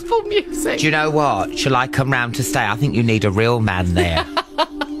 That's horrible music. Do you know what? Shall I come round to stay? I think you need a real man there.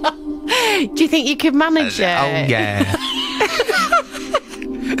 Do you think you could manage it? Oh, yeah.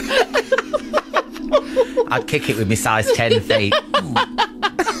 I'd kick it with my size 10 feet.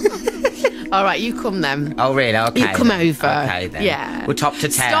 All right, you come then. Oh, really? Okay. You come over. Okay, then. Yeah. We're top to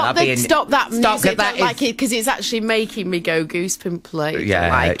tail. Stop that music. that Don't like it because it's actually making me go goose pimply. Yeah,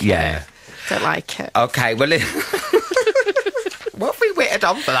 Don't like yeah. it. Don't like it. Okay, well... What have we waited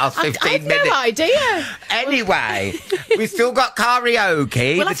on for the last 15 minutes? I have no idea. Anyway, we've still got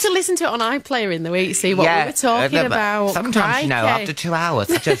karaoke. We'll have to listen to it on iPlayer in the week, see what we were talking about. Sometimes, after 2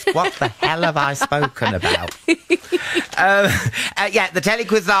 hours, it's just, what the hell have I spoken about? The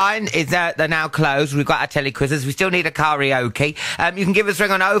telequiz line is they're now closed. We've got our telequizzes. We still need a karaoke. You can give us a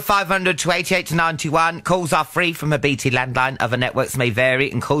ring on 0500 288 to 91. Calls are free from a BT landline. Other networks may vary,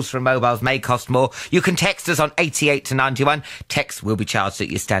 and calls from mobiles may cost more. You can text us on 88 to 91. Text will be charged at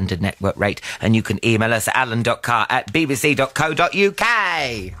your standard network rate, and you can email us at alan.carr@bbc.co.uk.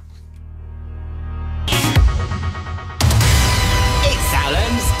 It's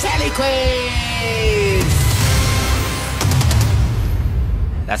Alan's Telequiz!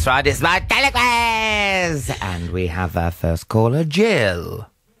 That's right, it's my Telequiz! And we have our first caller, Jill.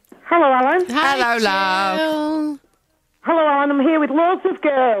 Hello, Alan. Hello, love. Jill. Hello, Alan. I'm here with loads of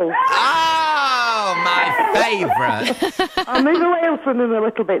girls. Oh, my favourite. I'll move away from them a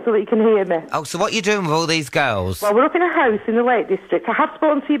little bit so that you can hear me. Oh, so what are you doing with all these girls? Well, we're up in a house in the Lake District. I have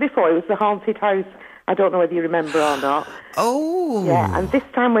spoken to you before. It was the haunted house. I don't know whether you remember or not. Oh. Yeah, and this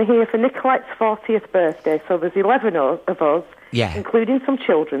time we're here for Nicolette's 40th birthday, so there's 11 of us, including some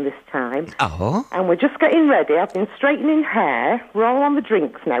children this time. Oh. And we're just getting ready. I've been straightening hair. We're all on the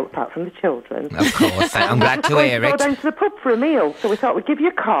drinks now, apart from the children. Of course, I'm glad to hear We're it. going to go down to the pub for a meal, so we thought we'd give you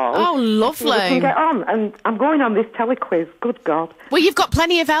a call. Oh, lovely. So we can get on, and I'm going on this telequiz. Good God. Well, you've got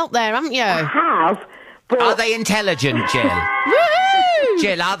plenty of help there, haven't you? I have, but... Are they intelligent, Jill? Woohoo!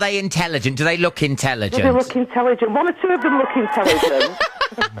 Jill, are they intelligent? Do they look intelligent? They look intelligent. One or two of them look intelligent.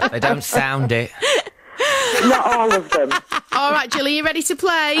 They don't sound it. Not all of them. All right, Jill, are you ready to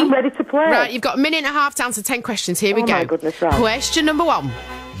play? I'm ready to play. Right, you've got a minute and a half to answer 10 questions. Here we go. Oh, my goodness, right. Question number 1.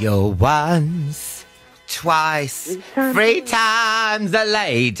 You're once, twice, 3 times a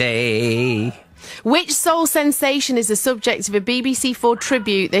lady. Which soul sensation is the subject of a BBC4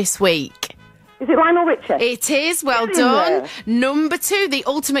 tribute this week? Is it Lionel Richie? It is. Well Get in done. there. Number 2, the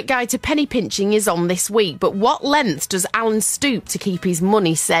ultimate guide to penny pinching is on this week. But what length does Alan stoop to keep his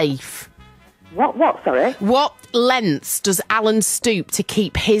money safe? What, sorry? What lengths does Alan stoop to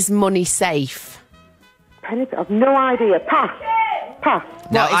keep his money safe? I've no idea. Pass.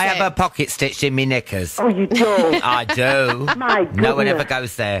 No, What is I it? have a pocket stitched in my knickers. Oh, you don't. I do. My No one goodness. ever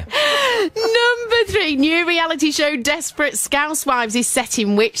goes there. Number 3, new reality show Desperate Housewives is set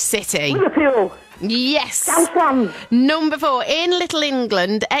in which city? Liverpool. Yes. Southland. Number 4, in Little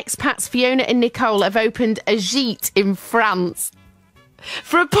England, expats Fiona and Nicole have opened a gîte in France.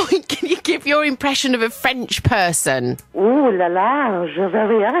 For a point, can you give your impression of a French person? Ooh la la, je vais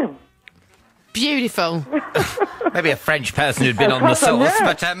rien. Beautiful. Maybe a French person who'd been on the sauce,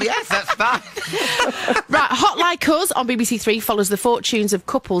 but yes, that's fine. Right, Hot Like Us on BBC Three follows the fortunes of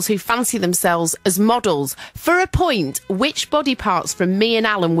couples who fancy themselves as models. For a point, which body parts from me and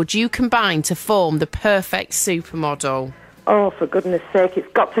Alan would you combine to form the perfect supermodel? Oh, for goodness sake,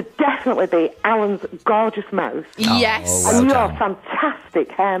 it's got to definitely be Alan's gorgeous mouth. Yes. well And your done.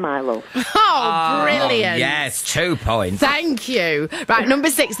 fantastic hair, my love. Oh, brilliant. Yes, 2 points. Thank you. Right, number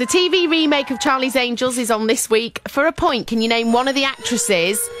 6. The TV remake of Charlie's Angels is on this week. For a point, can you name one of the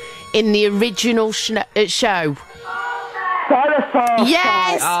actresses in the original show? Sarah Fawcett.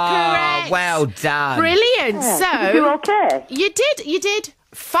 Yes, Oh, correct. well done. Brilliant. Did you So, do okay? you did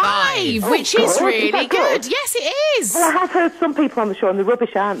 5, Five. which Oh, is good. really Is that good. good? Yes, it is. Well, I have heard some people on the show and they're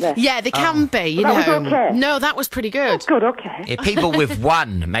rubbish, aren't they? Yeah, they can be, you That know. was okay. No, that was pretty good. Good, okay. Yeah, people with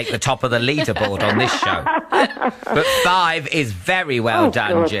 1 make the top of the leaderboard on this show. But 5 is very well Oh,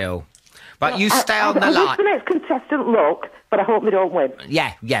 done, God. Jill. But you stay on the I wish line. the next contestant luck, but I hope they don't win.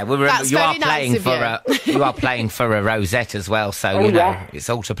 Yeah. That's You are very nice playing of for you are playing for a rosette as well, so you know yeah. it's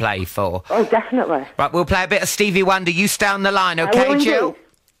all to play for. Oh, definitely. Right, we'll play a bit of Stevie Wonder. You stay on the line, I okay, will Jill? indeed.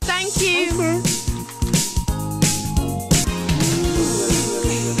 Thank you.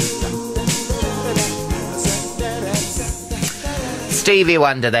 Stevie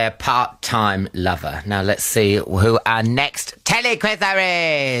Wonder, their part-time lover. Now let's see who our next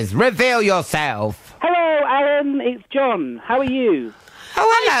telequizzer is. Reveal yourself. Hello, Alan. It's John. How are you?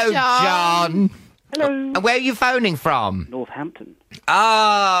 Oh, hello, Hi, John. John. Hello. And where are you phoning from? Northampton.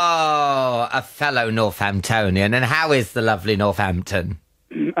 Oh, a fellow Northamptonian. And how is the lovely Northampton?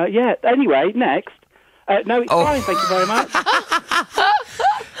 Yeah. Anyway, next. No, it's Oh. fine. Thank you very much.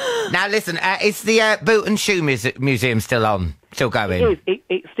 Now listen, is the Boot and Shoe Museum still on? Still going?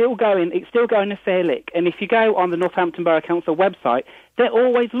 It's still going. It's still going a fair lick. And if you go on the Northampton Borough Council website, they're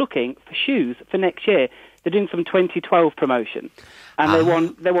always looking for shoes for next year. They're doing some 2012 promotion, and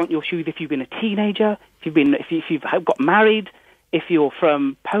they want your shoes if you've been a teenager, if you've got married, if you're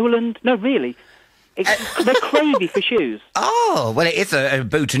from Poland. No, really, they're crazy for shoes. Oh, well, it is a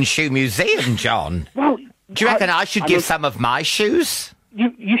Boot and Shoe Museum, John. Well, Do you reckon I should give some of my shoes?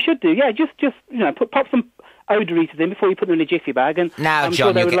 You should do, yeah. Just pop some odorators in before you put them in a jiffy bag, and Now, I'm John,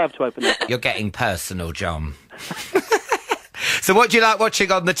 sure they you would get- love to open them. You're getting personal, John. So what do you like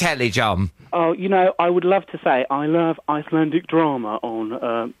watching on the telly, John? Oh, I would love to say I love Icelandic drama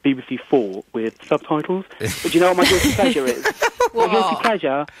on BBC 4 with subtitles, but do you know what my guilty pleasure is? My guilty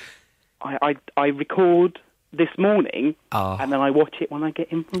pleasure, I record this morning, and then I watch it when I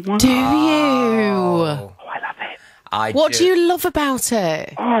get in from work. Do you? Oh, I love it. What do you love about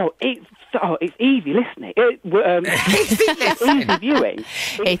it? It's easy listening. It's easy viewing. It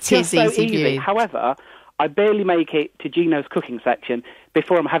It's is just so easy viewing. However, I barely make it to Gino's cooking section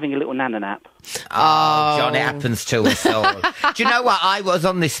before I'm having a little nana nap. Oh, John, it happens to us all. Do you know what? I was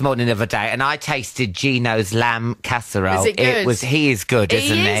on this morning the other day and I tasted Gino's lamb casserole. Is it good? He is good,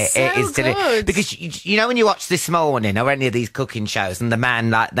 isn't He he? is It so is good. Because you know when you watch This Morning or any of these cooking shows and the man,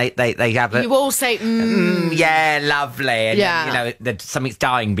 like, they have a... You all say, yeah, lovely. And Yeah. something's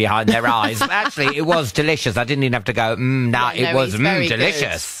dying behind their eyes. But actually, it was delicious. I didn't even have to go, it was it's very good.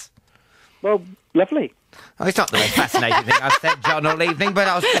 delicious. Well, lovely. Oh, it's not the most fascinating thing I've said, John, all evening, but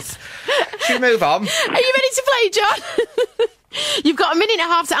I was just... Should we move on? Are you ready to play, John? You've got a minute and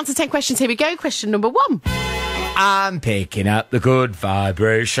a half to answer 10 questions. Here we go. Question number 1. I'm picking up the good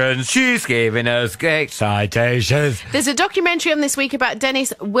vibrations. She's giving us great citations. There's a documentary on this week about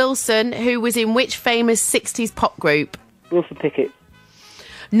Dennis Wilson, who was in which famous 60s pop group? Wilson Pickett.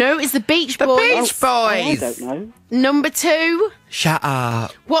 No, it's the Beach Boys. Beach Boys. I don't know. Number 2. Shut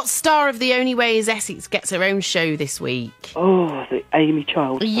up. What star of The Only Way Is Essex gets her own show this week? Oh, the Amy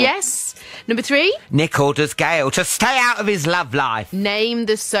Child. Yes. Number 3. Nick orders Gail to stay out of his love life. Name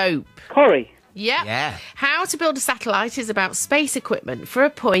the soap. Corrie. Yep. Yeah. How to Build a Satellite is about space equipment. For a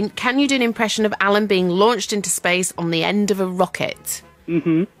point, can you do an impression of Alan being launched into space on the end of a rocket?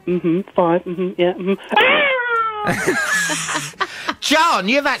 5, yeah, John,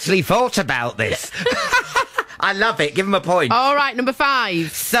 you've actually thought about this. I love it. Give him a point. All right, number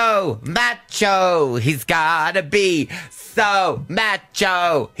 5. So macho, he's gotta be. So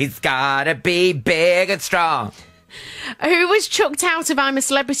macho, he's gotta be big and strong. Who was chucked out of I'm a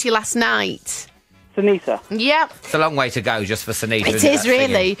Celebrity last night? Sunita. Yep. It's a long way to go just for Sunita. It isn't is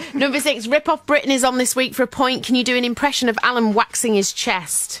really. Number 6, Rip Off Britain is on this week. For a point, can you do an impression of Alan waxing his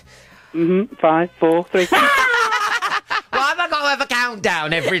chest? 5, 4, 3. Why have I got to have a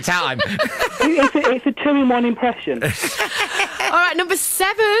countdown every time? It's a 2-in-1 impression. All right, number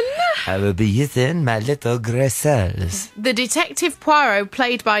 7. I will be using my little gressels. The Detective Poirot,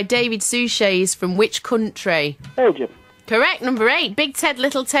 played by David Suchet, is from which country? Belgium. Correct. Number 8. Big Ted,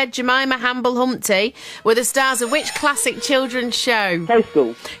 Little Ted, Jemima, Hamble, Humpty were the stars of which classic children's show? High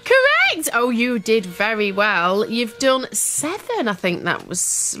school. Correct. Oh, you did very well. You've done 7, I think that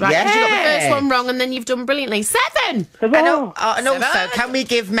was right. 'Cause you got the first one wrong and then you've done brilliantly. 7. And also, can we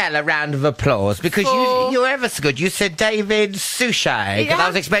give Mel a round of applause? Because you're ever so good. You said David Suchet, because I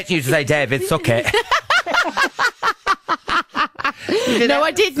was expecting you to say David Suckett. No,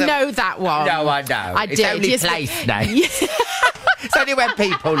 I did know that one. No, I know. I it's did. only place name. It's only where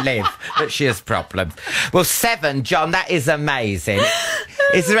people live that she has problems. Well, 7, John, that is amazing.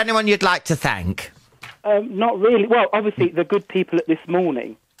 Is there anyone you'd like to thank? Not really. Well, obviously, the good people at This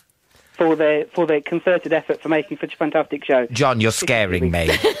Morning for their concerted effort for making such a fantastic show. John, you're scaring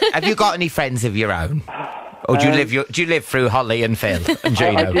me. Have you got any friends of your own? Or do you live through Holly and Phil and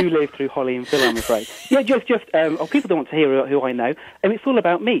Gino? I do live through Holly and Phil, I'm afraid. Yeah, just people don't want to hear who I know, and it's all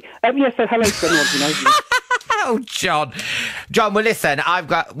about me. So hello to anyone who knows me. Oh, John. John, well, listen,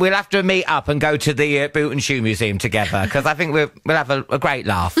 we'll have to meet up and go to the Boot and Shoe Museum together, because I think we'll have a great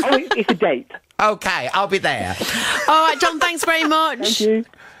laugh. Oh, it's a date. OK, I'll be there. All right, John, thanks very much. Thank you.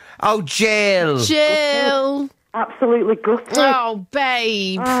 Oh, Jill. Jill. Absolutely gutted. Oh,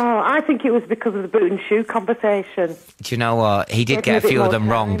 babe. Oh, I think it was because of the boot and shoe conversation. Do you know what? He did get a few of them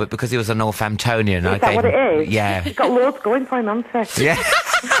wrong, but because he was a Northamptonian... Is that what it is? Yeah. He's got loads going for him, hasn't he? Yeah.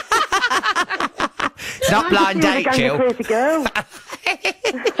 It's not blind date, Jill. Crazy girl.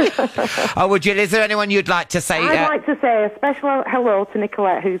 Oh, Jill, is there anyone you'd like to say? I'd like to say a special hello to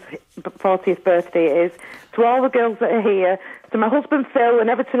Nicolette, whose 40th birthday it is, to all the girls that are here, to my husband Phil, and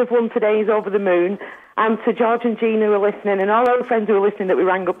Everton have won today, he's over the moon, and to George and Gina who are listening, and all our friends who are listening that we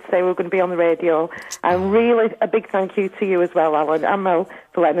rang up to say we were going to be on the radio. And really a big thank you to you as well, Alan and Mel,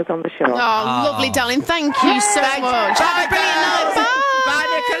 for letting us on the show. Oh, lovely, darling. Thank you so much. Have a brilliant night. Bye. Bye,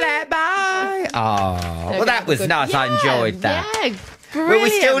 Nicolette. Bye. Oh, well, that was nice. I enjoyed that. Yeah. Brilliant. But we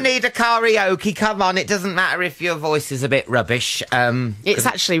still need a karaoke. Come on, it doesn't matter if your voice is a bit rubbish. It's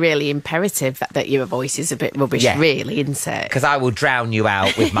actually really imperative that your voice is a bit rubbish, really, isn't it? Because I will drown you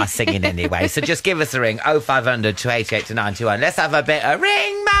out with my singing anyway. So just give us a ring, 0500 288 291. Let's have a bit of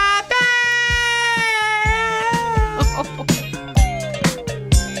Ring My Bell.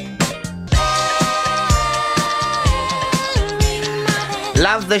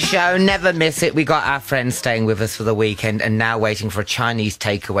 Love the show, never miss it. We got our friends staying with us for the weekend and now waiting for a Chinese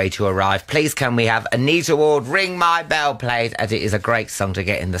takeaway to arrive. Please can we have Anita Ward, Ring My Bell played, as it is a great song to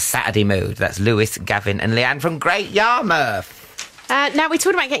get in the Saturday mood. That's Lewis, Gavin and Leanne from Great Yarmouth. Now, we're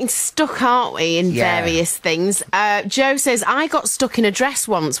talking about getting stuck, aren't we, in various things. Joe says, I got stuck in a dress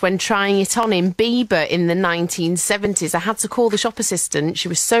once when trying it on in Bieber in the 1970s. I had to call the shop assistant. She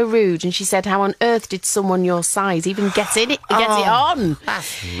was so rude, and she said, how on earth did someone your size even get it on?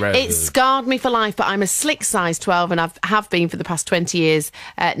 That's rude. It scarred me for life, but I'm a slick size 12, and have been for the past 20 years,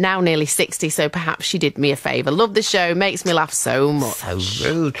 now nearly 60, so perhaps she did me a favour. Love the show, makes me laugh so much. So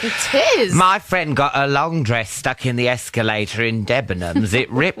rude. It is. My friend got a long dress stuck in the escalator in Debenhams.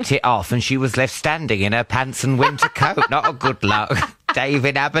 It ripped it off and she was left standing in her pants and winter coat. Not a good luck.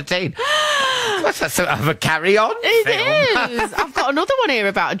 David Aberdeen. What's that sort of a carry-on film? It is. I've got another one here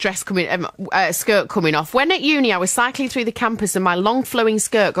about a dress skirt coming off. When at uni, I was cycling through the campus and my long flowing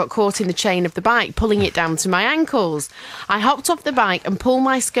skirt got caught in the chain of the bike, pulling it down to my ankles. I hopped off the bike and pulled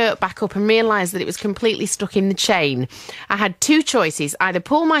my skirt back up and realised that it was completely stuck in the chain. I had two choices: either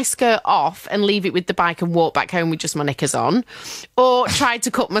pull my skirt off and leave it with the bike and walk back home with just my knickers on, or try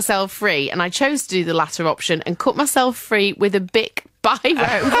to cut myself free. And I chose to do the latter option and cut myself free with a Bic biro.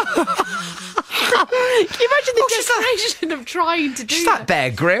 Can you imagine the desperation of trying to do She's that? like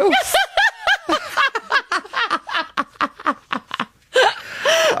Bear Grylls.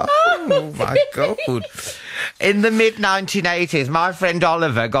 Oh, my God. In the mid-1980s, my friend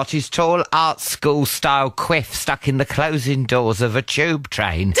Oliver got his tall art school-style quiff stuck in the closing doors of a tube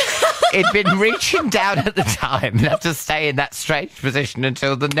train. He'd been reaching down at the time and had to stay in that strange position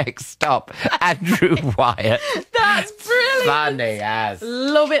until the next stop. Andrew Wyatt. That's brilliant. Funny as.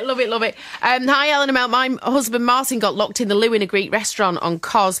 Love it, love it, love it. Hi, Ellen and Mel. My husband Martin got locked in the loo in a Greek restaurant on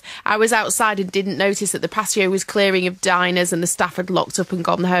Cos. I was outside and didn't notice that the patio was clearing of diners and the staff had locked up and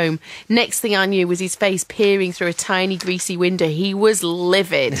gone home. Next thing I knew was his face peering through a tiny greasy window. He was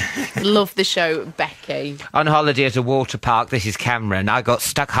livid. Love the show, Becky. On holiday at a water park, this is Cameron, I got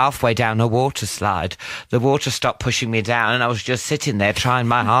stuck halfway down a water slide. The water stopped pushing me down and I was just sitting there trying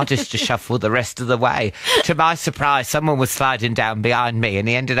my hardest to shuffle the rest of the way. To my surprise, someone was was sliding down behind me, and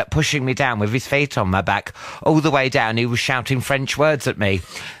he ended up pushing me down with his feet on my back. All the way down, he was shouting French words at me.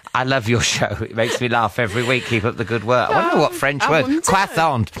 I love your show. It makes me laugh every week. Keep up the good work. I wonder what French word.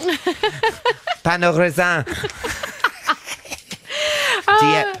 Croissant. Pain au raisin.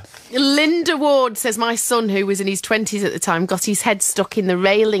 Linda Ward says, my son, who was in his 20s at the time, got his head stuck in the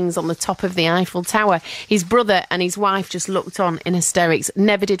railings on the top of the Eiffel Tower. His brother and his wife just looked on in hysterics,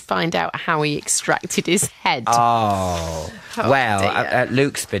 never did find out how he extracted his head.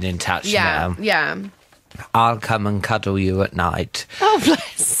 Luke's been in touch now. Yeah. I'll come and cuddle you at night. Oh,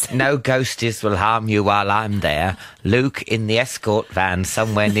 bless. No ghosties will harm you while I'm there. Luke in the escort van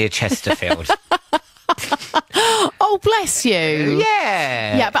somewhere near Chesterfield. Oh, bless you.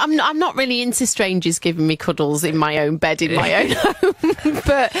 Yeah. Yeah, but I'm not really into strangers giving me cuddles in my own bed, in my own home.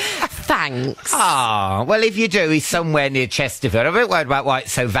 But thanks. Ah, well, if you do, he's somewhere near Chesterfield. I'm a bit worried about why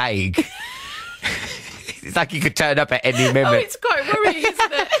it's so vague. It's like he could turn up at any minute. Oh, it's quite worrying,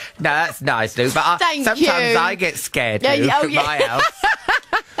 isn't it? No, that's nice, Luke. But sometimes I get scared, Luke, at my house.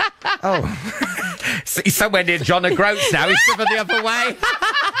 So he's somewhere near John O'Groats now. He's swimming the other way.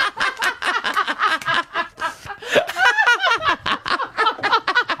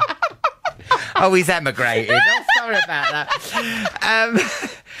 Oh, he's emigrated. Oh, sorry about that.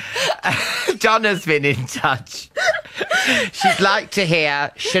 Donna's been in touch. She'd like to hear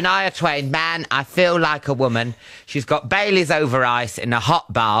Shania Twain, Man, I Feel Like a Woman. She's got Baileys over ice in a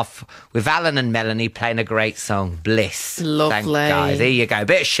hot bath with Alan and Melanie playing a great song, Bliss. Lovely. Thanks, guys. There you go.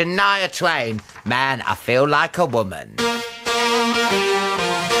 Bit of Shania Twain, Man, I Feel Like a Woman.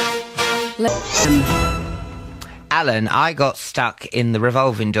 Alan, I got stuck in the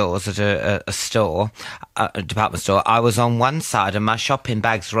revolving doors at a store, a department store. I was on one side and my shopping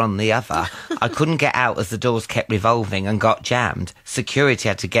bags were on the other. I couldn't get out as the doors kept revolving and got jammed. Security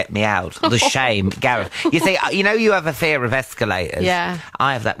had to get me out. The shame. Gareth. You see, you have a fear of escalators. Yeah.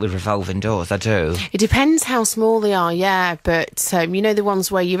 I have that with revolving doors. I do. It depends how small they are, yeah. But, the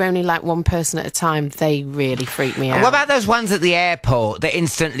ones where you're only like one person at a time, they really freak me out. What about those ones at the airport that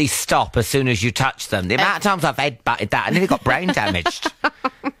instantly stop as soon as you touch them? The amount of times I've headbutted that and nearly got brain damaged.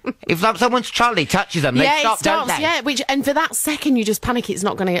 If someone's trolley touches them, they stop, don't they? Yeah, and for that second you just panic it's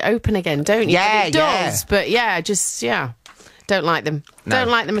not going to get open again, don't you? Yeah, it does, but don't like them. No. Don't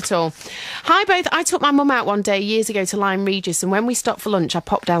like them at all. Hi both. I took my mum out one day years ago to Lyme Regis, and when we stopped for lunch I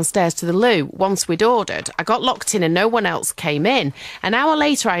popped downstairs to the loo. Once we'd ordered, I got locked in and no one else came in. An hour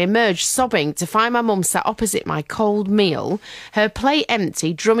later I emerged sobbing to find my mum sat opposite my cold meal, her plate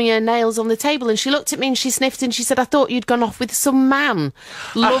empty, drumming her nails on the table, and she looked at me and she sniffed and she said, I thought you'd gone off with some man.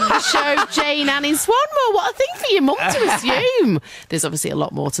 Love the show, Jane Ann in Swanmore. What a thing for your mum to assume. There's obviously a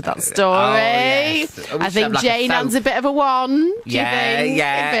lot more to that story. Oh, yes. I think Jane Ann's a bit of a one. Do you think?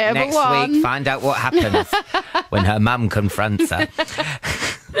 Yeah, next week, find out what happens when her mum confronts her. Do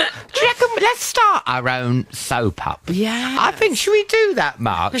you reckon let's start our own soap up? Yeah. I think, should we do that,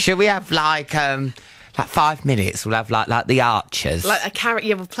 Mark? Should we have like 5 minutes? We'll have like the Archers. Like a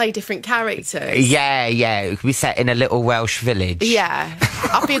character, we'll play different characters. Yeah. We could be set in a little Welsh village. Yeah.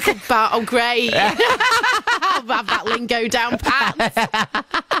 I'll be a good Bart. Oh, great. I'll have that lingo down pat.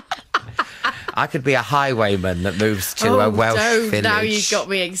 I could be a highwayman that moves to a Welsh village. Now you've got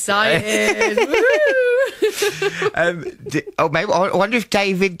me excited. Maybe I wonder if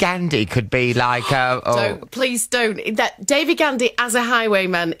David Gandy could be like. Please don't. That David Gandy as a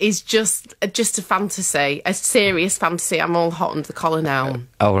highwayman is just a fantasy, a serious fantasy. I'm all hot under the collar now.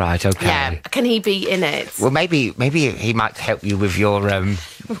 Oh right, okay. Yeah, can he be in it? Well, maybe he might help you with your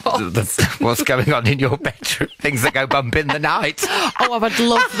what's going on in your bedroom, things that go bump in the night. Oh, I would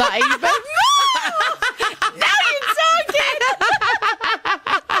love that even. Now you're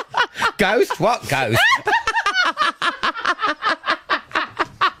talking. Ghost? What ghost?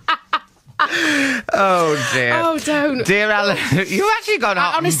 Oh dear. Oh, don't. Dear Alan, you actually got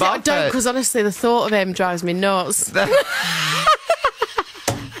hot and honestly, I bothered. don't, because honestly the thought of him drives me nuts. Does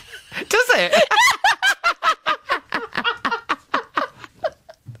it?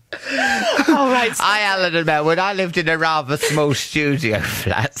 Oh, right. I, Alan and Mel, when I lived in a rather small studio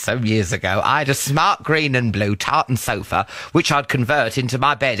flat some years ago, I had a smart green and blue tartan sofa, which I'd convert into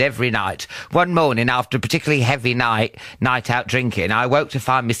my bed every night. One morning, after a particularly heavy night out drinking, I woke to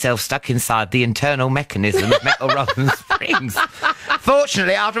find myself stuck inside the internal mechanism of metal rods and springs.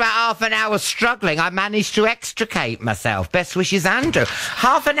 Fortunately, after about half an hour struggling, I managed to extricate myself. Best wishes, Andrew.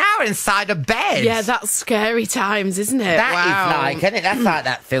 Half an hour inside a bed. Yeah, that's scary times, isn't it? That is like, isn't it? That's like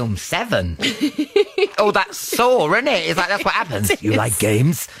that film Seven. Oh, that's Saw, isn't it? It's like, that's what happens. You like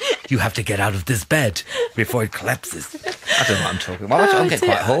games? You have to get out of this bed before it collapses. I don't know what I'm talking about. I'm getting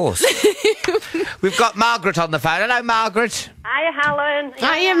quite hoarse. We've got Margaret on the phone. Hello, Margaret. Hiya, Helen.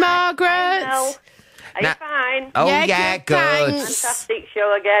 Hiya, Margaret. Are you fine? Oh, yeah, good. Thanks. Fantastic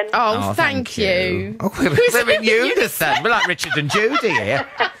show again. Oh, thank you. Oh, we're in unison. We're like Richard and Judy here.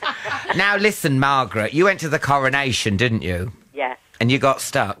 Now, listen, Margaret, you went to the coronation, didn't you? Yes. And you got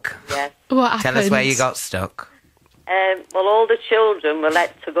stuck. Yes. What happened? Tell us where you got stuck. Well, all the children were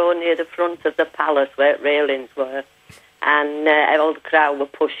let to go near the front of the palace where railings were. And all the crowd were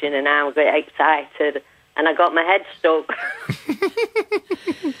pushing and I was very excited. And I got my head stuck.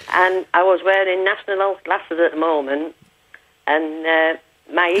 And I was wearing national glasses at the moment. And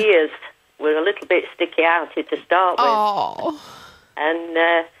my ears were a little bit sticky-outy to start with. Oh. And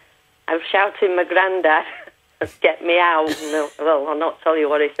I was shouting my granddad, get me out. And, well, I'll not tell you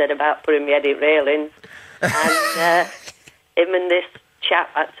what he said about putting my head in railings. And him and this chap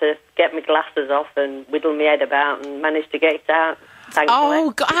had to get my glasses off and whittle my head about and managed to get it out, thankfully. Oh,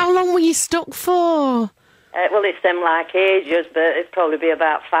 God, how long were you stuck for? Well, it's them like ages, but it'd probably be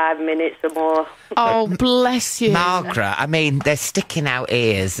about 5 minutes or more. Oh, bless you. Margaret, I mean, they're sticking out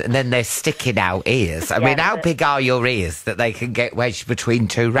ears and then they're sticking out ears. I mean, how big are your ears that they can get wedged between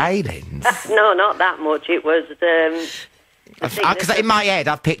two railings? No, not that much. It was... Because in my head,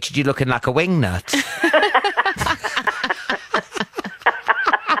 I've pictured you looking like a wingnut.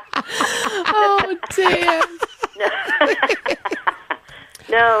 Oh, dear.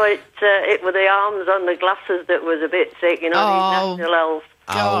 No, it were the arms on the glasses that was a bit thick, you know, these national elves.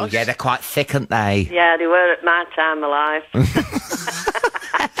 Oh, yeah, they're quite thick, aren't they? Yeah, they were at my time of life.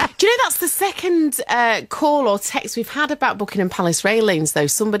 Do you know that's the second call or text we've had about Buckingham Palace railings, though?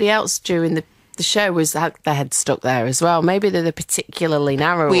 Somebody else during the show was had their head stuck there as well. Maybe they're particularly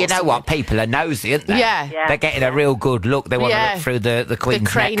narrow. Well, you know what? People are nosy, aren't they? Yeah. They're getting a real good look. They want to look through the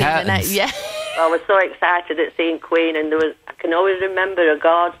Queen's neck curtains. Yeah. I was so excited at seeing Queen, and I can always remember a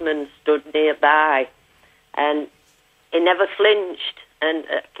guardsman stood nearby, and he never flinched, and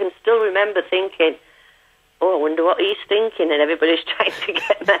I can still remember thinking, oh, I wonder what he's thinking, and everybody's trying to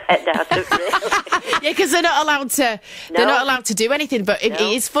get my head out of it. Yeah, because they're not allowed to. They're not allowed to do anything. But it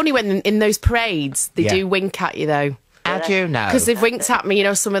is funny when in those parades they do wink at you, though. How do you know? Because they've winked at me, you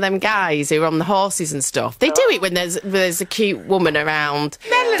know, some of them guys who are on the horses and stuff. They do it when there's a cute woman around.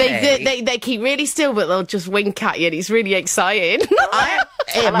 Melanie. They keep really still, but they'll just wink at you, and it's really exciting.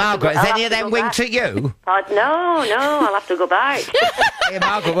 Here, Margaret, has any of them winked at you? No, I'll have to go back. Here,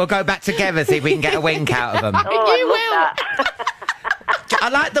 Margaret, we'll go back together, see if we can get a wink out of them. Oh, You will. I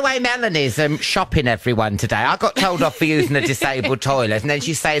like the way Melanie's shopping everyone today. I got told off for using a disabled toilet, and then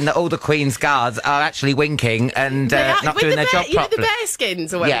she's saying that all the Queen's guards are actually winking and not doing their job you know, the properly. bear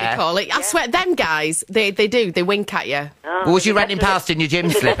skins or whatever they call it. I swear, them guys, they do. They wink at you. Or was you running past in your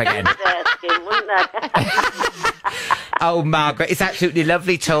gym slip again? Oh, Margaret, it's absolutely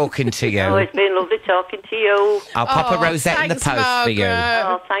lovely talking to you. Oh, it's been lovely talking to you. I'll pop a rosette in the post for you.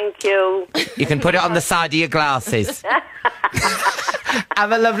 Oh, thank you. You can put it on the side of your glasses.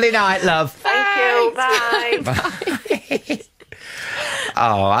 Have a lovely night, love. Thank you. Bye. Bye.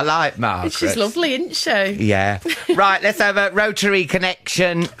 Oh, I like Margaret. She's lovely, isn't she? Yeah. Right, let's have a Rotary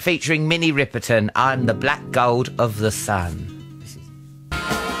Connection featuring Minnie Riperton. I'm the black gold of the sun.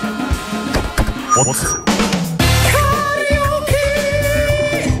 What's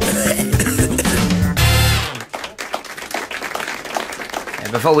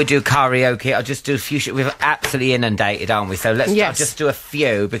Before we do karaoke, I'll just do a few. We're absolutely inundated, aren't we? So I'll just do a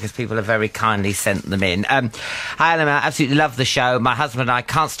few because people have very kindly sent them in. Hi, Ellen, I absolutely love the show. My husband and I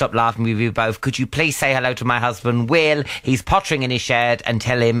can't stop laughing with you both. Could you please say hello to my husband, Will? He's pottering in his shed, and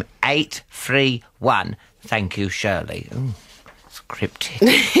tell him 831. Thank you, Shirley. Ooh. Cryptic.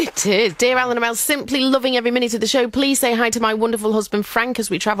 It is. Dear Alan and Mel, simply loving every minute of the show. Please say hi to my wonderful husband Frank as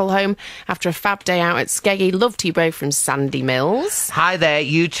we travel home after a fab day out at Skeggy. Love to you both from Sandy Mills. Hi there,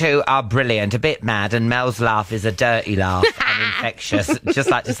 you two are brilliant, a bit mad, and Mel's laugh is a dirty laugh and infectious. Just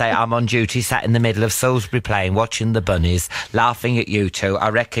like to say I'm on duty, sat in the middle of Salisbury Plain, watching the bunnies, laughing at you two.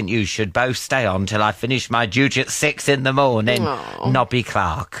 I reckon you should both stay on till I finish my duty at 6 in the morning. Aww. Nobby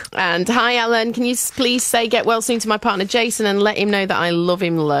Clark. And hi Alan, can you please say get well soon to my partner Jason and let him know that I love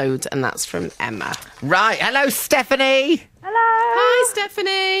him loads, and that's from Emma. Right, hello Stephanie. Hello. Hi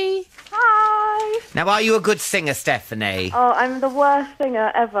Stephanie. Hi. Now, are you a good singer, Stephanie? Oh, I'm the worst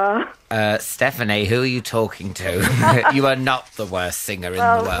singer ever. Stephanie, who are you talking to? You are not the worst singer in the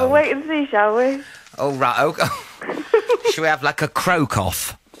world. We'll wait and see, shall we? Oh, right. Oh, should we have like a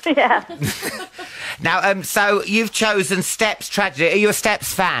croak-off? Yeah. Now, so you've chosen Steps Tragedy. Are you a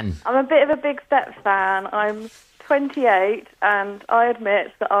Steps fan? I'm a bit of a big Steps fan. I'm 28, and I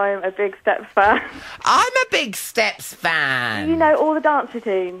admit that I'm a big Steps fan. I'm a big Steps fan. You know all the dance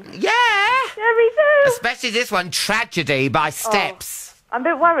routines? Yeah. Yeah, me too. Especially this one, Tragedy by Steps. I'm a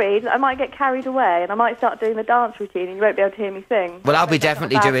bit worried. I might get carried away and I might start doing the dance routine and you won't be able to hear me sing. Well, I'll be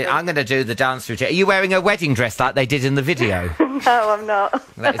definitely doing... I'm going to do the dance routine. Are you wearing a wedding dress like they did in the video? No, I'm not.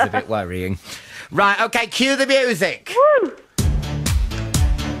 That is a bit worrying. Right, OK, cue the music. Woo!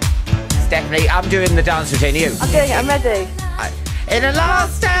 Stephanie, I'm doing the dance routine. You? I'm doing it. I'm ready. In a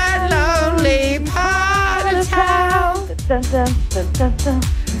lost and lonely part of town, Dun, dun, dun, dun, dun.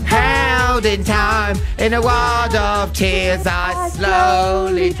 held in time, in a world of tears, I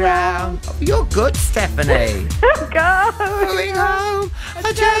slowly drown. Oh, you're good, Stephanie. Go. Going home,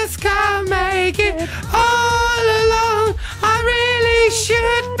 I just can't make it all alone. I really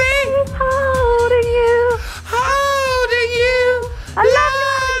should be Holding you. holding you, I love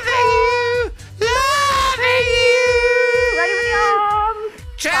loving you. Ready with the arms.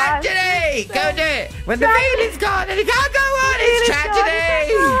 Tragedy! Go do it! When the feeling's gone and you can't go on, it's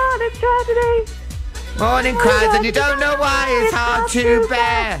tragedy! It's tragedy. Morning cries and you don't know why it's hard to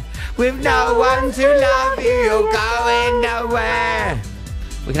bear. With no one to love you, you're going nowhere.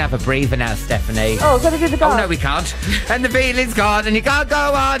 We can have a breather now, Stephanie. Oh, gotta do the dance. Oh, no, we can't. And the feeling's gone and you can't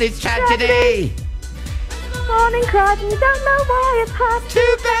go on, it's tragedy. Morning cries and you don't know why it's hard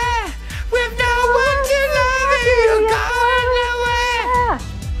To bear. With no one to love you, you're going nowhere.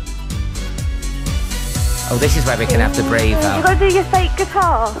 Oh, this is where we can have the breather. You gotta do your fake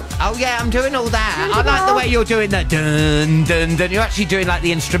guitar. Oh yeah, I'm doing all that. I like the way you're doing the dun dun dun. You're actually doing like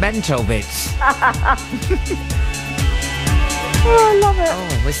the instrumental bits. Oh, I love it.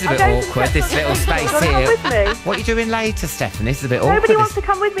 Oh, this is a I'm bit going to awkward, the this Central little Station. space Wanna come here. with me? What are you doing later, Stephanie? This is a bit awkward. Nobody wants to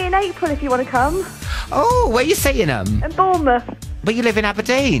come with me in April if you want to come. Oh, where are you seeing them? In Bournemouth. But you live in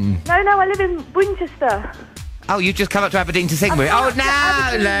Aberdeen. No, I live in Winchester. Oh, you just come up to Aberdeen to sing with me. Oh,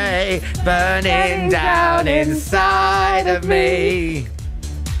 now lay burning down inside of me.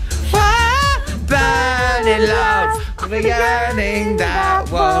 Whoa, burning love, the yearning that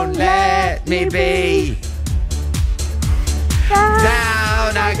won't let me be.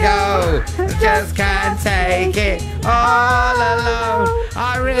 Down I go, just can't take it all alone.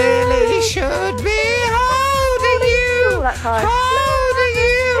 I really should be holding you, that's high. holding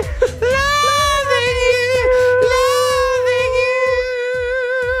you, loving you, loving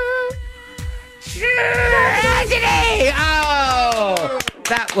you. Tragedy! Oh,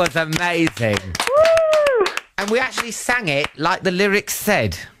 that was amazing. Woo! And we actually sang it like the lyrics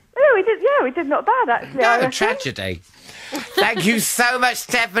said. Oh, we did not bad actually. I No, reckon. tragedy. Thank you so much,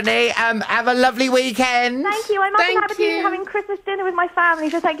 Stephanie. Have a lovely weekend. Thank you. I'm up in Aberdeen having Christmas dinner with my family,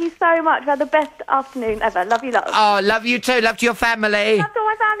 so thank you so much. We've had the best afternoon ever. Love you lots. Oh, love you too. Love to your family. Love to all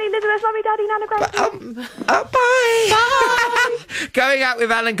my family, Elizabeth, Mummy, Daddy, Nana, Grandpa. Bye. Bye. Going Out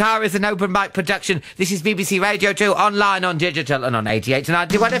with Alan Carr is an open mic production. This is BBC Radio 2, online, on digital, and on 88 to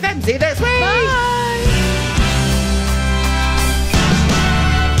 91 FM. See you next week. Bye.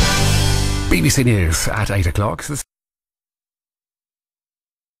 BBC News at 8 o'clock.